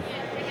it's done.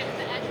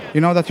 You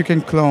know that you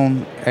can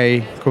clone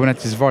a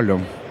Kubernetes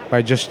volume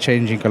by just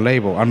changing a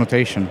label,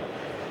 annotation.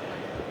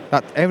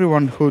 That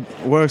everyone who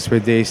works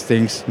with these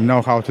things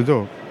know how to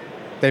do.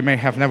 They may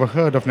have never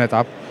heard of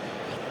NetApp,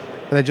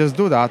 but they just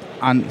do that,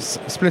 and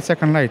split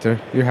second later,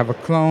 you have a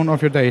clone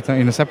of your data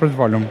in a separate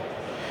volume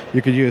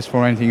you could use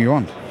for anything you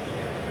want.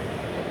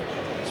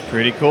 It's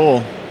pretty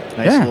cool.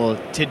 Nice little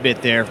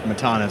tidbit there from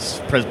Atanas,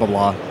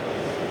 Presbabla.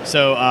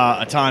 So,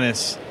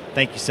 Atanas,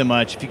 thank you so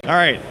much. All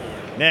right,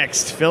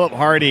 next, Philip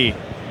Hardy.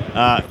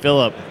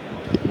 Philip,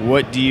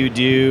 what do you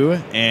do,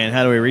 and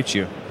how do we reach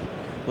you?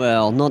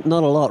 Well, not a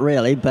lot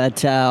really,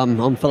 but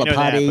I'm Philip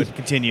Hardy. But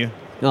continue.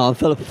 No, I'm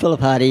Philip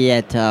Hardy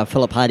at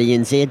Philip Hardy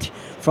NZ,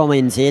 from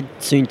NZ,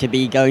 soon to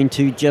be going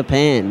to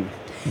Japan.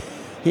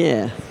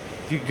 Yeah.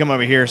 If you can come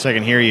over here so I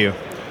can hear you.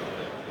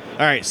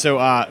 All right,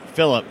 so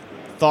Philip,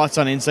 thoughts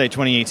on Insight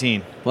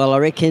 2018? Well, I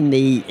reckon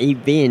the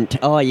event,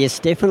 yes,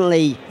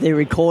 definitely the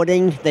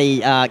recording,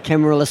 the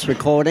cameraless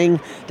recording,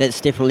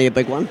 that's definitely a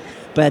big one.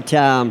 But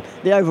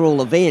the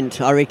overall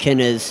event, I reckon,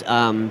 is,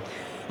 I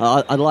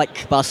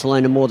like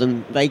Barcelona more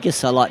than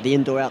Vegas. I like the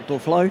indoor-outdoor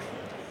flow.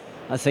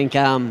 I think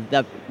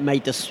they've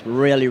made this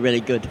really,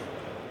 really good.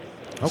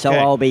 Okay. So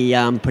I'll be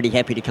pretty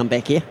happy to come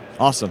back here.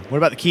 Awesome. What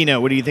about the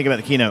keynote? What do you think about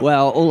the keynote?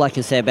 Well, all I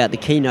can say about the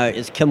keynote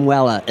is Kim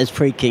Weller is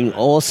freaking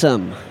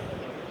awesome.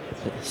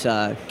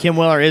 So Kim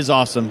Weller is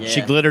awesome. Yeah.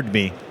 She glittered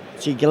me.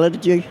 She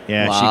glittered you?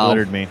 Yeah, Wow. she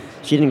glittered me.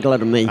 She didn't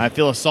glitter me. I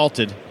feel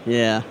assaulted.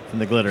 Yeah. From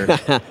the glitter.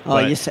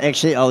 Yes,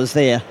 actually, I was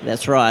there.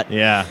 That's right.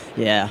 Yeah.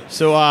 Yeah.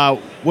 So,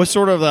 what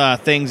sort of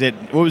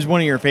what was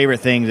one of your favorite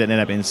things at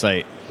NetApp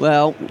Insight?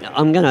 Well,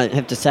 I'm going to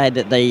have to say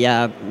that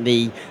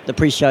the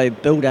pre-show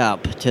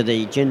build-up to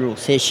the general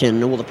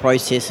session, all the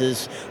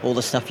processes, all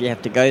the stuff you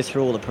have to go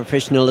through, all the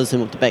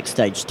professionalism of the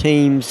backstage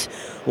teams,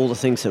 all the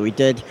things that we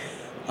did,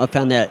 I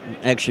found that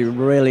actually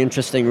really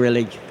interesting,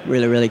 really,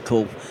 really, really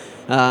cool.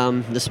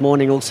 This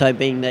morning also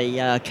being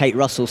the Kate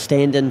Russell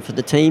stand-in for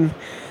the team,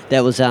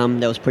 that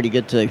was pretty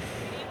good too.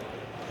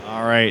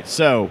 All right.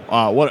 So,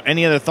 what?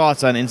 Any other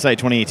thoughts on Insight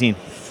 2018?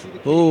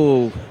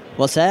 Ooh,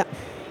 what's that?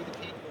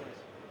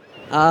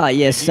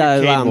 Yes.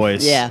 So,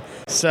 voice. yeah.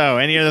 So,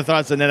 any other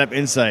thoughts on NetApp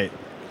Insight?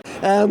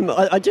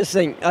 I just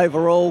think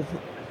overall,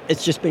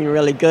 it's just been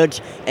really good,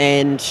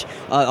 and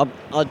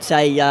I'd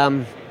say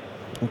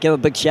give a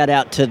big shout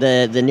out to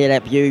the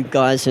NetApp U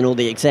guys and all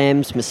the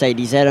exams,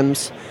 Mercedes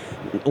Adams,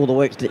 all the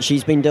work that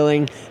she's been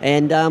doing,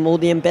 and all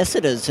the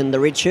ambassadors and the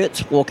red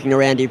shirts walking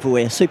around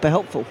everywhere. Super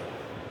helpful.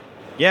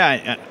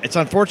 Yeah, it's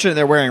unfortunate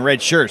they're wearing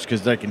red shirts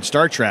because, like in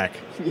Star Trek,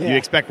 you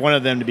expect one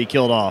of them to be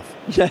killed off.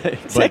 Yeah,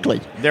 exactly.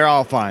 But they're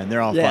all fine.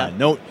 They're all Yeah. fine.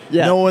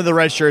 No one of the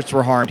red shirts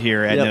were harmed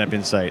here at NetApp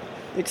Insight.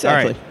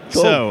 Exactly. All right.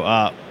 Cool.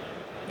 So,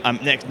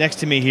 next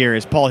to me here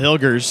is Paul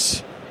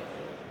Hilgers.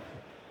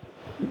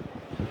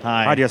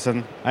 Hi,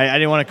 Jason. I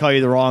didn't want to call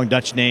you the wrong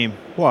Dutch name.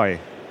 Why?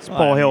 It's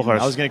Paul Hilgers.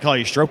 I was going to call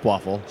you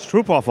Stroopwafel.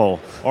 Stroopwafel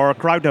or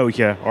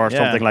Kruidnootje or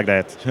something like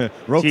that.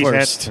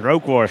 Rookworst.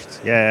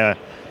 Rookworst. Yeah.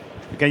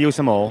 You can use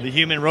them all. The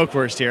human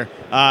Rookworst here.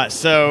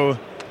 So,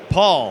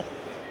 Paul,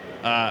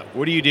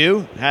 what do you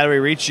do? How do we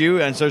reach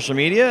you on social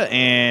media?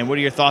 And what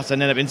are your thoughts on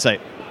NetApp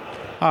Insight?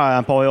 Hi,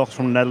 I'm Paul Hilgers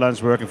from the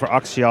Netherlands, working for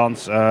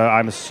Axians.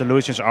 I'm a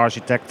solutions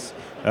architect,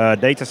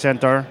 data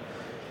center.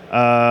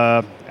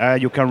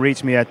 You can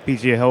reach me at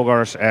PG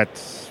Hilgers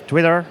at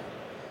Twitter.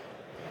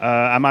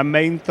 And my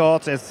main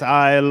thoughts is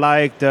I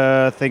like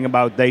the thing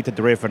about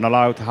data-driven,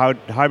 allowed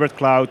hybrid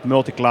cloud,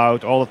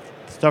 multi-cloud, all the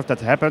stuff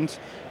that happened,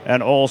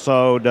 and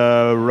also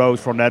the road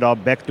from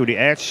NetApp back to the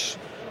edge,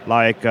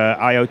 like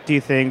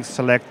IoT things,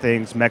 select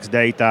things, max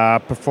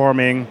data,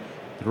 performing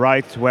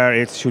right where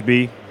it should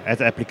be at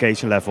the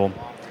application level.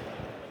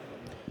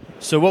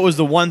 So what was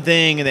the one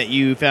thing that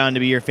you found to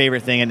be your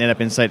favorite thing at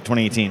NetApp Insight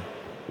 2018?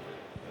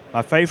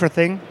 My favorite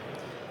thing?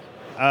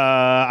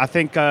 I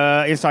think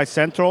Insight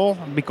Central,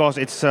 because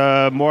it's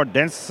more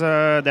dense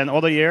than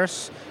other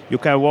years. You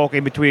can walk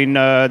in between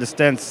the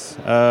stands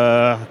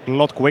a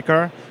lot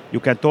quicker. You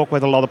can talk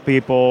with a lot of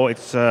people.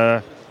 It's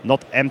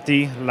not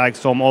empty like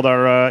some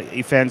other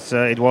events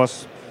it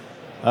was.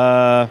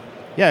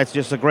 It's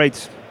just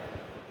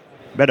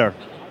better.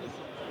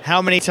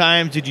 How many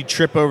times did you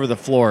trip over the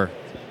floor?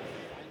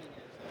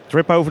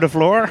 Trip over the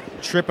floor?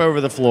 Trip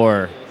over the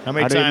floor. How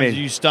many times did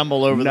you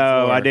stumble over the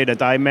floor? No, I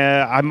didn't. I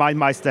mind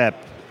my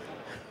step.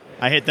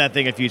 I hit that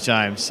thing a few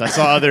times. I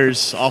saw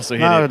others also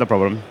hit it. No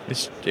problem.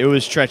 It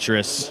was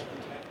treacherous.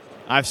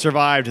 I've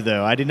survived,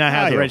 though. I did not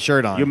have the red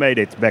shirt on. You made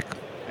it back.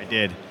 I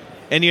did.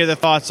 Any other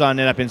thoughts on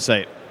NetApp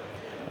Insight?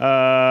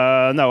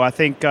 No, I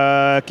think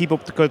keep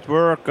up the good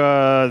work,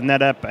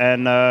 NetApp,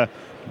 and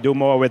do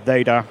more with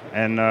data.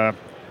 And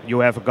you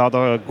have got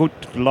a good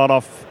lot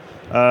of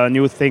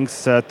new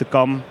things to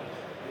come.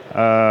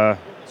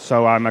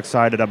 So I'm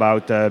excited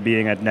about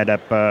being at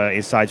NetApp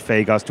Inside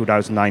Vegas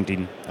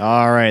 2019.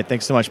 All right.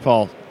 Thanks so much,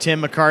 Paul.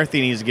 Tim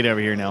McCarthy needs to get over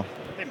here now.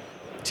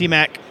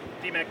 T-Mac.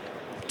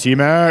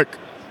 T-Mac.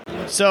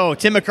 So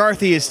Tim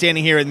McCarthy is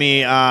standing here with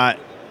me.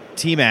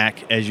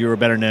 T-Mac, as you were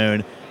better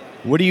known.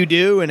 What do you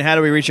do, and how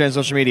do we reach you on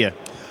social media?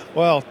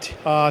 Well,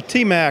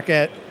 T-Mac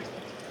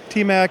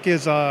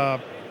is a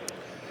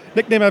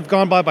nickname I've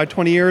gone by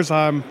 20 years.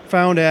 I'm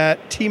found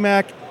at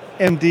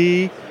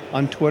TMacMD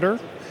on Twitter.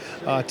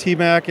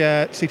 TMac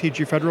at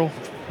CTG Federal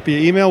via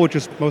email, which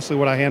is mostly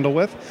what I handle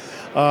with.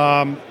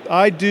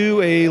 I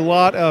do a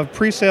lot of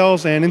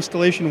pre-sales and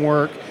installation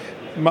work,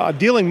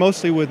 dealing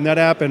mostly with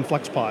NetApp and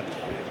FlexPod.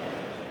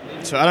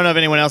 So I don't know if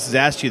anyone else has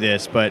asked you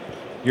this, but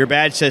your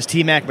badge says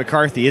T-Mac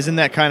McCarthy. Isn't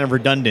that kind of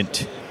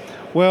redundant?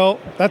 Well,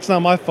 that's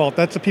not my fault.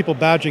 That's the people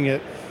badging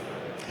it.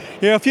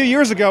 Yeah, a few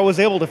years ago I was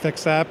able to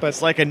fix that, but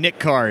it's like a NIC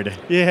card.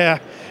 Yeah.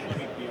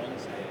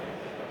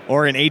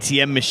 Or an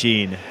ATM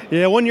machine.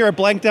 Yeah, one year I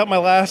blanked out my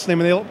last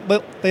name, and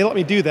they let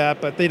me do that,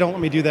 but they don't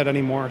let me do that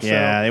anymore.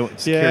 Yeah,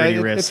 security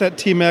risk. It's at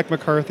T-Mac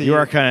McCarthy. You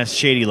are kind of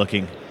shady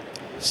looking.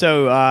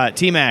 So,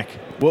 T-Mac,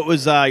 what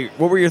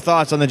were your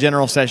thoughts on the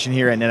general session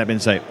here at NetApp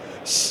Insight?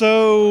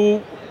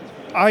 So,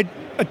 I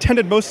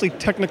attended mostly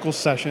technical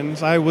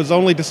sessions. I was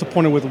only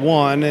disappointed with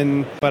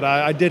one, but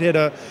I did hit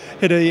a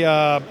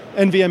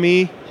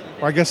NVMe,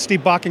 or I guess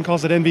Steve Botkin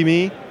calls it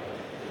NVMe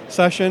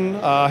session.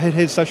 Hit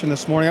his session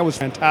this morning. That was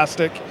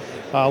fantastic.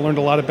 Learned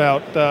a lot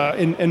about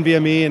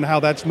NVMe and how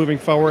that's moving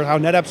forward, how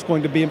NetApp's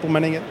going to be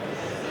implementing it.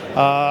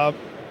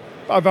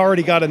 I've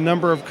already got a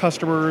number of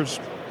customers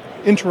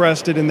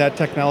interested in that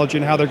technology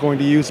and how they're going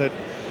to use it.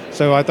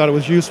 So I thought it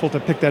was useful to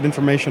pick that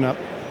information up.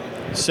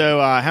 So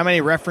how many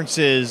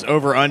references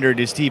over under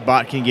did Steve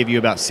Botkin give you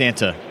about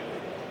Santa?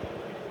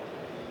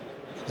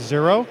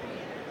 0.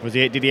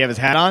 Did he have his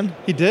hat on?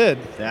 He did.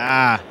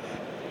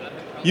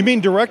 You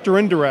mean direct or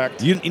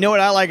indirect? You know what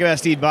I like about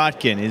Steve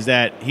Botkin is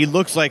that he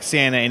looks like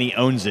Santa and he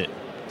owns it.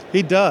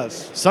 He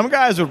does. Some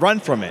guys would run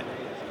from it.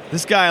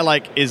 This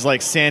guy is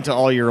like Santa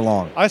all year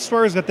long. I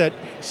swear he's got that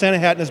Santa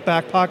hat in his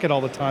back pocket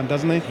all the time,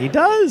 doesn't he? He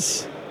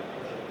does.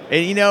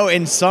 And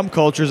in some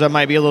cultures that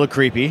might be a little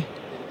creepy.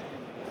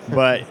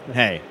 But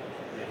hey,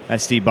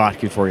 that's Steve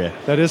Botkin for you.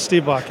 That is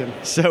Steve Botkin.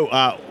 So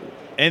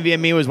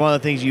NVMe was one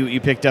of the things you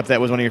picked up that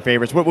was one of your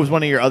favorites. What was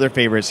one of your other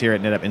favorites here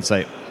at NetApp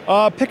Insight?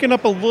 Picking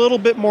up a little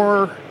bit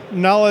more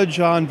knowledge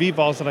on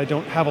vVols that I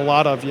don't have a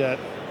lot of yet.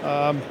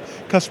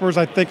 Customers,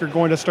 I think, are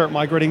going to start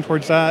migrating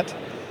towards that.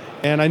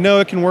 And I know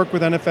it can work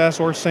with NFS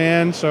or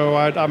SAN, so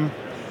I'm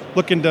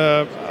looking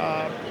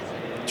to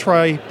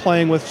try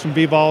playing with some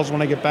vVols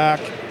when I get back,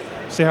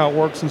 see how it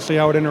works and see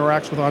how it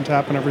interacts with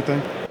ONTAP and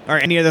everything. All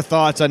right, any other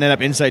thoughts on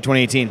NetApp Insight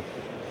 2018?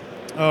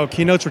 Oh,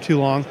 keynotes were too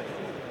long.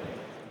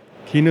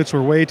 Keynotes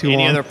were way too long.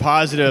 Any other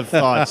positive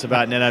thoughts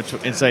about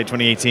NetApp Insight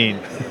 2018?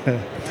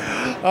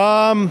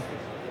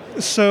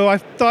 So I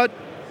thought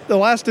the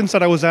last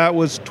Insight I was at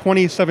was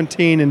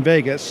 2017 in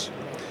Vegas.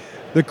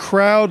 The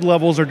crowd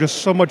levels are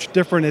just so much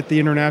different at the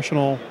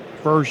international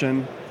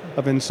version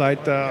of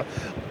Insight.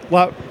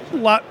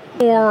 lot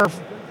more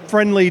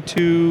friendly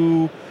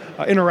to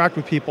interact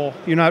with people.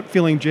 You're not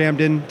feeling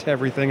jammed into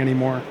everything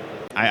anymore.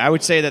 I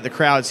would say that the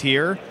crowds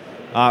here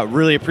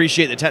really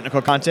appreciate the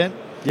technical content.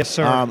 Yes,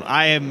 sir.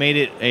 I have made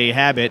it a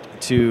habit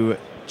to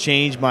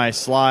change my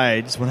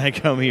slides when I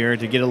come here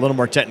to get a little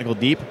more technical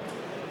deep,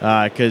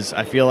 because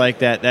I feel like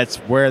that's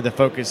where the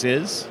focus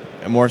is,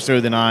 more so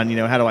than on,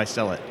 how do I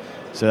sell it.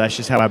 So that's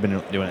just how I've been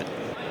doing it.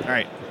 All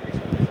right.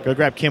 Go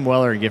grab Kim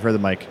Weller and give her the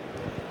mic.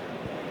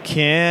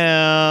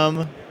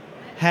 Kim.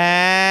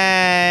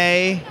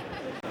 Hey.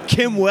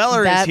 Kim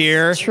Weller is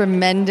here.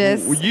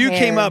 Tremendous. You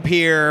came hair. up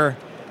here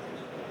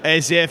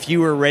as if you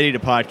were ready to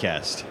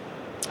podcast.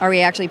 Are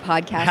we actually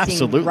podcasting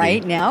Absolutely.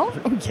 right now?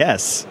 Oh,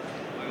 yes.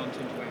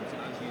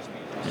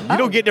 You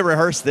don't get to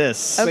rehearse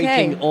this. Okay.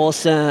 Freaking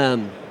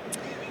awesome.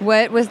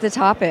 What was the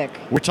topic?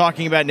 We're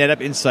talking about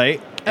NetApp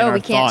Insight. And our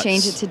We can't thoughts.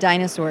 change it to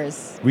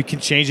dinosaurs. We can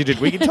change it.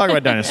 We can talk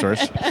about dinosaurs.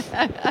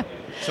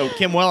 So,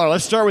 Kim Weller,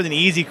 let's start with an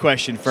easy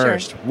question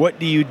first. Sure. What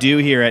do you do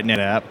here at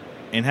NetApp,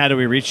 and how do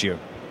we reach you?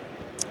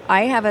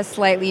 I have a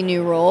slightly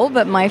new role,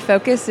 but my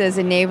focus is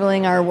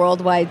enabling our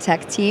worldwide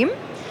tech team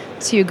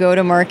to go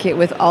to market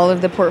with all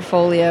of the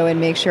portfolio and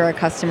make sure our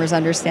customers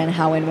understand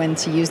how and when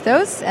to use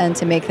those and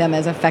to make them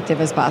as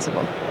effective as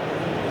possible.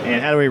 And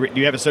how do we? Do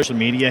you have a social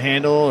media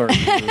handle? Or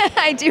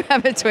I do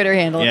have a Twitter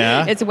handle.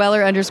 Yeah? It's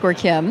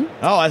Weller_Kim.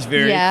 Oh, that's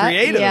very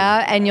creative.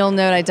 Yeah, and you'll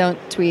note I don't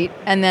tweet.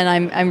 And then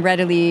I'm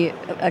readily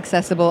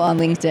accessible on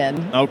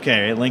LinkedIn.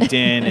 Okay,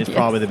 LinkedIn is Yes.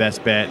 probably the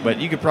best bet, but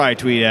you could probably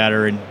tweet at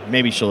her and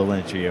maybe she'll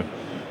answer you.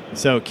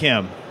 So,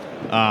 Kim,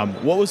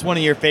 what was one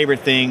of your favorite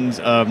things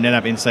of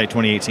NetApp Insight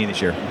 2018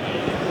 this year?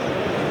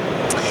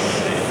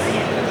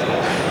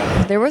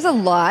 There was a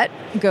lot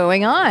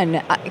going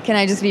on. Can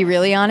I just be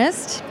really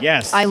honest?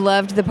 Yes. I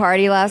loved the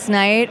party last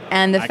night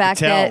and the I fact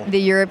could tell. that the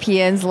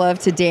Europeans love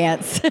to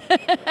dance.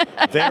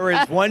 There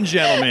was one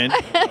gentleman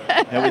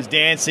that was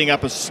dancing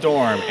up a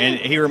storm, and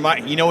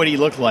you know what he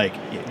looked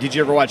like? Did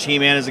you ever watch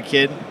He-Man as a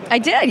kid? I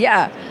did,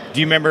 yeah.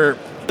 Do you remember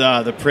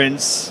the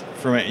prince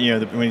from when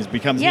he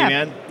becomes Yeah,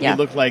 He-Man? yeah. He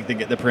looked like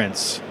the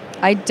prince.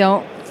 I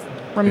don't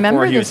remember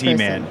Before he this was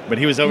He-Man, person. but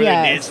he was over there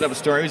Yes. dancing up a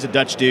storm. He was a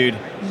Dutch dude.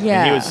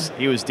 Yeah. And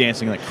he was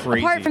dancing like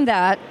crazy. Apart from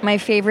that, my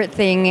favorite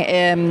thing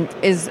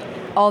is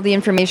all the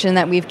information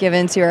that we've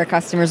given to our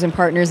customers and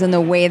partners and the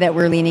way that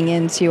we're leaning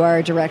into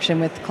our direction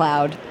with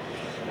cloud.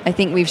 I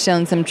think we've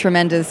shown some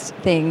tremendous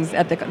things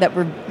that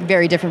were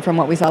very different from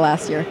what we saw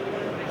last year.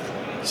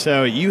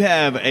 So you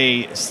have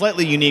a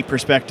slightly unique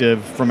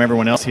perspective from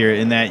everyone else here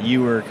in that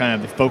you were kind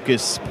of the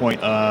focus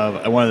point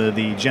of one of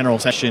the general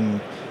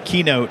session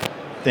keynote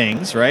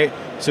things, right?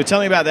 So tell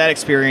me about that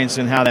experience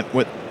and how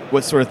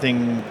what sort of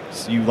things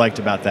you liked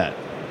about that.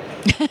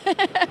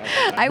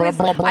 I was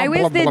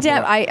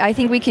the I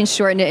think we can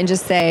shorten it and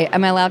just say,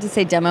 am I allowed to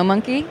say demo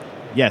monkey?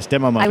 Yes,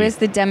 demo monkey. I was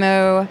the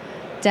demo,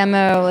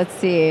 let's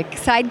see,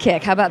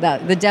 sidekick. How about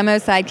that? The demo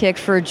sidekick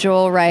for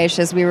Joel Reich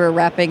as we were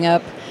wrapping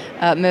up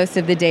most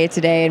of the day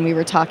today, and we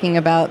were talking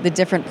about the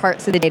different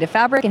parts of the data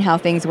fabric and how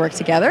things work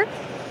together.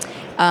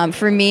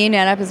 For me,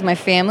 NetApp is my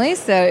family,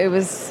 so it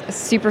was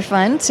super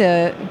fun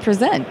to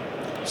present.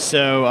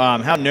 So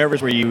how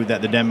nervous were you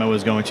that the demo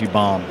was going to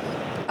bomb?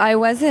 I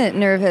wasn't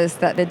nervous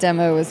that the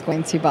demo was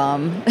going to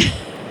bomb.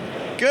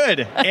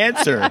 Good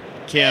answer,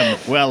 Kim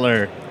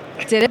Weller.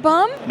 Did it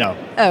bomb? No.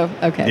 Oh,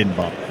 okay. It didn't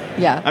bomb.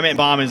 Yeah. I meant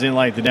bomb as in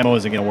like the demo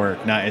isn't going to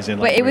work, not as in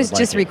like. But it we was would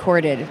just like it.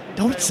 recorded.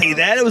 Don't say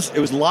that. It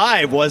was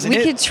live, wasn't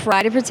We it? could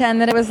try to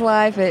pretend that it was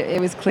live, but it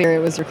was clear it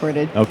was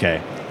recorded.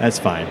 Okay, that's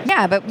fine.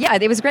 Yeah, but yeah,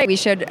 it was great. We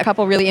showed a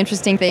couple really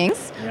interesting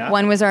things. Yeah.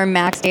 One was our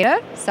Max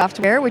Data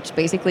software, which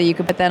basically you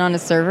could put that on a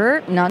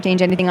server, not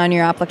change anything on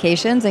your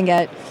applications, and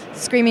get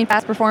screaming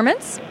fast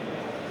performance.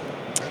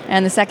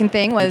 And the second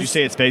thing was... Did you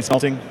say it's face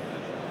melting?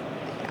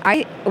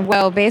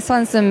 Based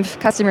on some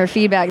customer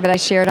feedback that I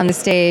shared on the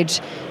stage,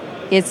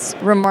 it's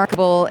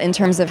remarkable in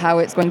terms of how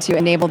it's going to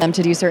enable them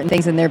to do certain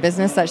things in their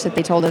business, such that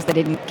they told us they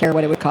didn't care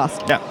what it would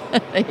cost. Yeah.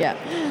 Yeah.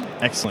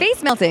 Excellent.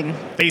 Face melting.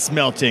 Face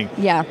melting.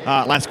 Yeah.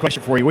 Last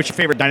question for you. What's your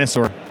favorite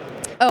dinosaur?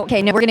 Oh,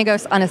 okay. No, we're going to go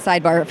on a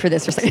sidebar for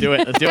this for a second.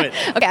 Let's do it.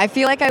 Okay, I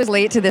feel like I was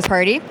late to this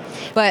party,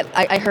 but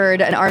I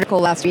heard an article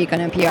last week on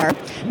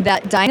NPR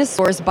that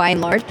dinosaurs, by and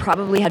large,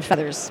 probably had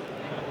feathers.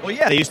 Well,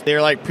 yeah,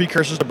 they're like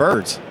precursors to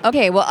birds.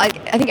 Okay, well, I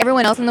think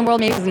everyone else in the world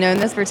maybe has known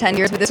this for 10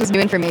 years, but this was new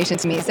information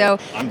to me. So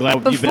I'm glad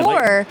you've been late.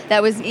 before,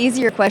 that was an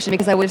easier question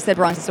because I would have said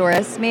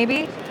Brontosaurus,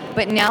 maybe.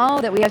 But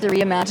now that we have to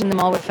reimagine them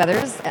all with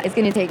feathers, it's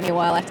going to take me a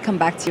while. I have to come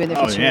back to you in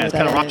the Oh, future. yeah, it's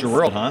kind of rocked your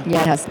world, huh?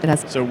 Yeah, it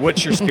has. So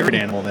what's your spirit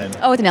animal then?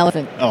 Oh, it's an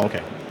elephant. Oh,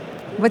 okay.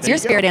 What's There your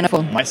you go. spirit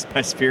animal? My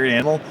spirit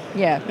animal?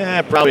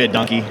 Yeah. Probably a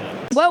donkey.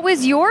 What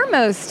was your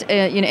most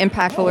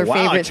impactful or wow,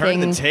 favorite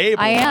turned the thing?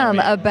 table I am on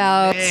me.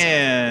 about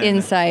Man.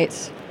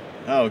 Insight.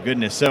 Oh,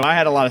 goodness. So I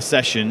had a lot of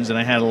sessions and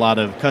I had a lot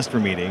of customer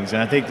meetings.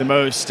 And I think the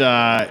most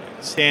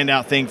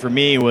standout thing for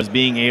me was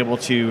being able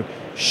to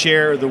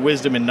share the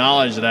wisdom and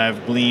knowledge that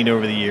I've gleaned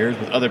over the years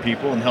with other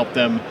people and help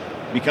them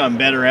become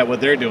better at what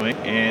they're doing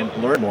and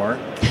learn more.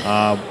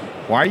 Why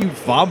are you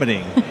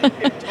vomiting?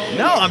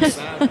 No,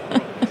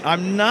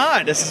 I'm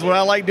not. This is what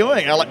I like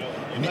doing. Let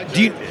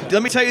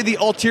me tell you the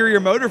ulterior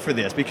motive for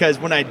this, because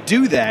when I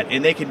do that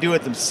and they can do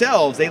it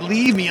themselves, they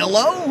leave me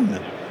alone.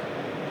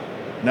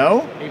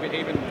 No?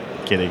 Even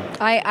kidding.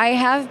 I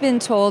have been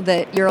told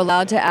that you're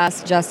allowed to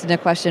ask Justin a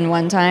question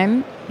one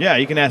time. Yeah,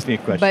 you can ask me a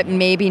question. But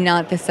maybe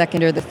not the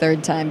second or the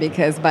third time,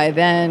 because by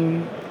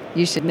then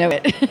you should know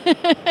it.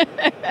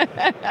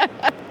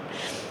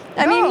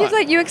 I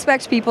mean, you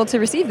expect people to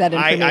receive that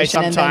information.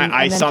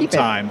 I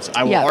sometimes keep it.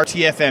 I will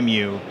RTFM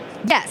you.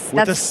 Yes,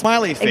 with a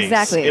smiley face.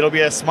 Exactly. It'll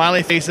be a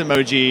smiley face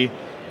emoji,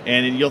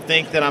 and you'll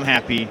think that I'm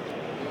happy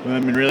when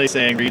I'm really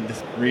saying read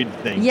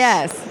things.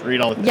 Yes. Read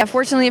all the things. Yeah,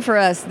 fortunately for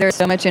us, there's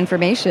so much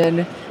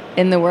information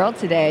in the world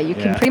today. You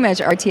can pretty much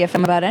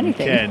RTFM about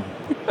anything. You can.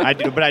 I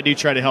do, but I do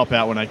try to help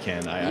out when I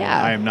can.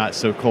 I am not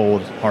so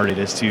cold-hearted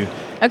as to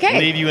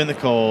leave you in the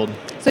cold.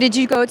 So did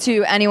you go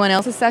to anyone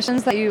else's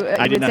sessions that you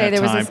would say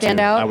there was a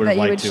standout that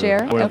you would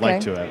share? I would have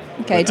liked to have.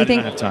 Okay. Do you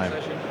think? I did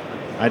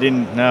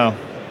not have time.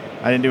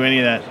 I didn't do any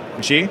of that.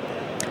 Did she?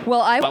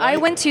 Well, I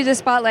went to the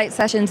Spotlight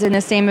sessions in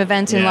the same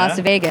event in Las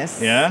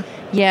Vegas. Yeah?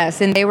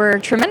 Yes, and they were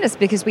tremendous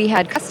because we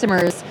had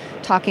customers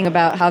talking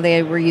about how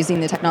they were using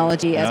the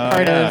technology as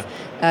part of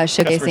showcasing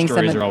some of... Customer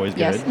stories are always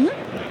yes. good.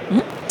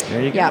 Mm-hmm.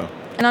 There you yeah. go.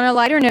 And on a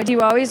lighter note, do you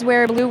always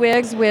wear blue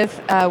wigs with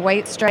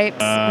white stripes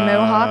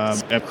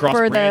mohawked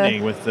for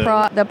branding with the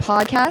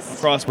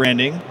podcast? Cross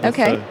branding. With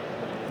Okay.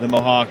 The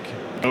Mohawk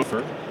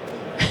gopher.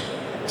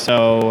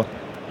 So,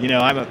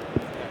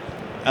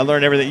 I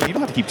learned everything. You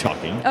don't have to keep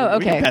talking. Oh,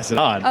 okay. We can pass it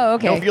on. Oh,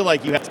 okay. Don't feel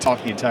like you have to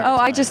talk the entire time.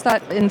 I just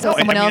thought until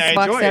someone else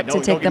walks up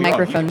to take the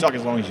microphone. You can talk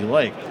as long as you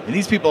like. And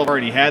these people have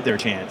already had their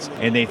chance,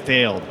 and they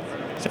failed.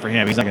 Except for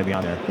him. He's not going to be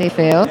on there. They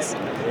failed?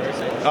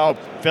 Oh,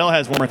 Phil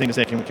has one more thing to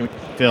say. Can we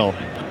Phil.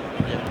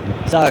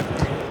 So,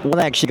 what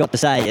I actually got to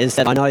say is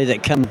that I know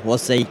that Kim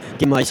was the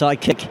demo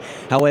sidekick.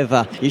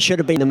 However, you should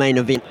have been the main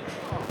event.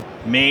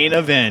 Main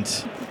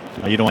event.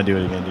 Oh, you don't want to do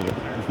it again, do you?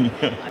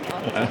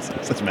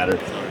 Doesn't matter.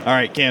 All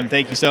right, Kim,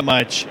 thank you so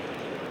much.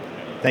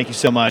 Thank you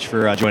so much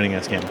for joining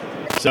us, Kim.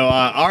 So,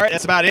 all right,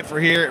 that's about it for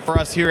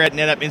us here at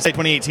NetApp Insight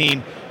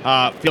 2018.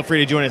 Feel free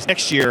to join us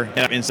next year,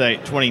 NetApp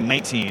Insight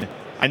 2019.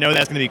 I know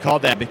that's going to be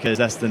called that because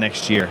that's the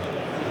next year.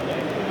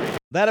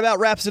 That about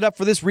wraps it up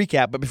for this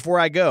recap, but before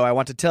I go, I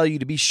want to tell you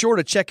to be sure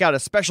to check out a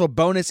special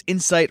bonus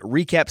Insight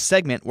recap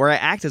segment where I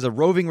act as a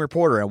roving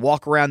reporter and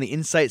walk around the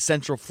Insight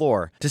Central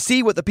floor to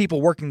see what the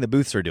people working the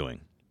booths are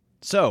doing.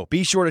 So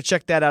be sure to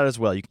check that out as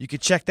well. You can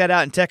check that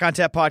out in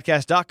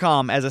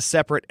TechOnTapPodcast.com as a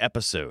separate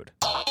episode.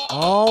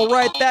 All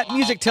right, that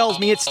music tells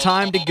me it's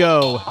time to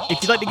go.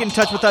 If you'd like to get in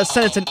touch with us,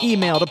 send us an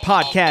email to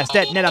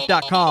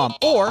podcast@netapp.com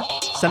or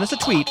send us a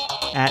tweet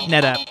at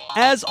NetApp.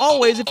 As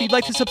always, if you'd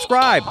like to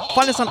subscribe,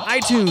 find us on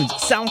iTunes,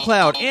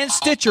 SoundCloud, and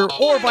Stitcher,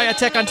 or via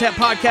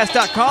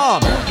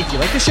TechOnTapPodcast.com. If you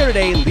like the show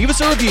today, leave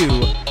us a review.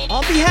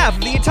 On behalf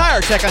of the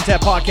entire Tech on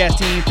Tap podcast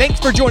team, thanks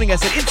for joining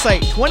us at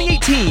Insight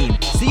 2018.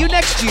 See you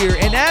next year,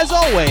 and as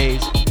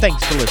always,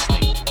 thanks for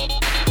listening.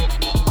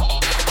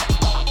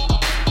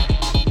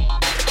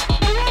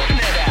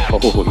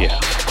 Oh, yeah.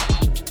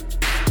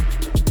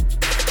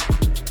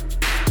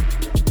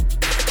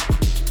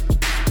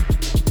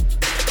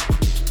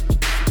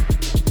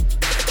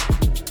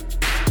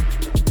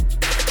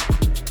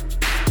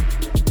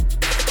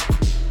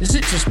 Is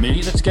it just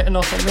me that's getting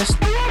off on this?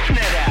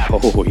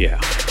 Oh, yeah.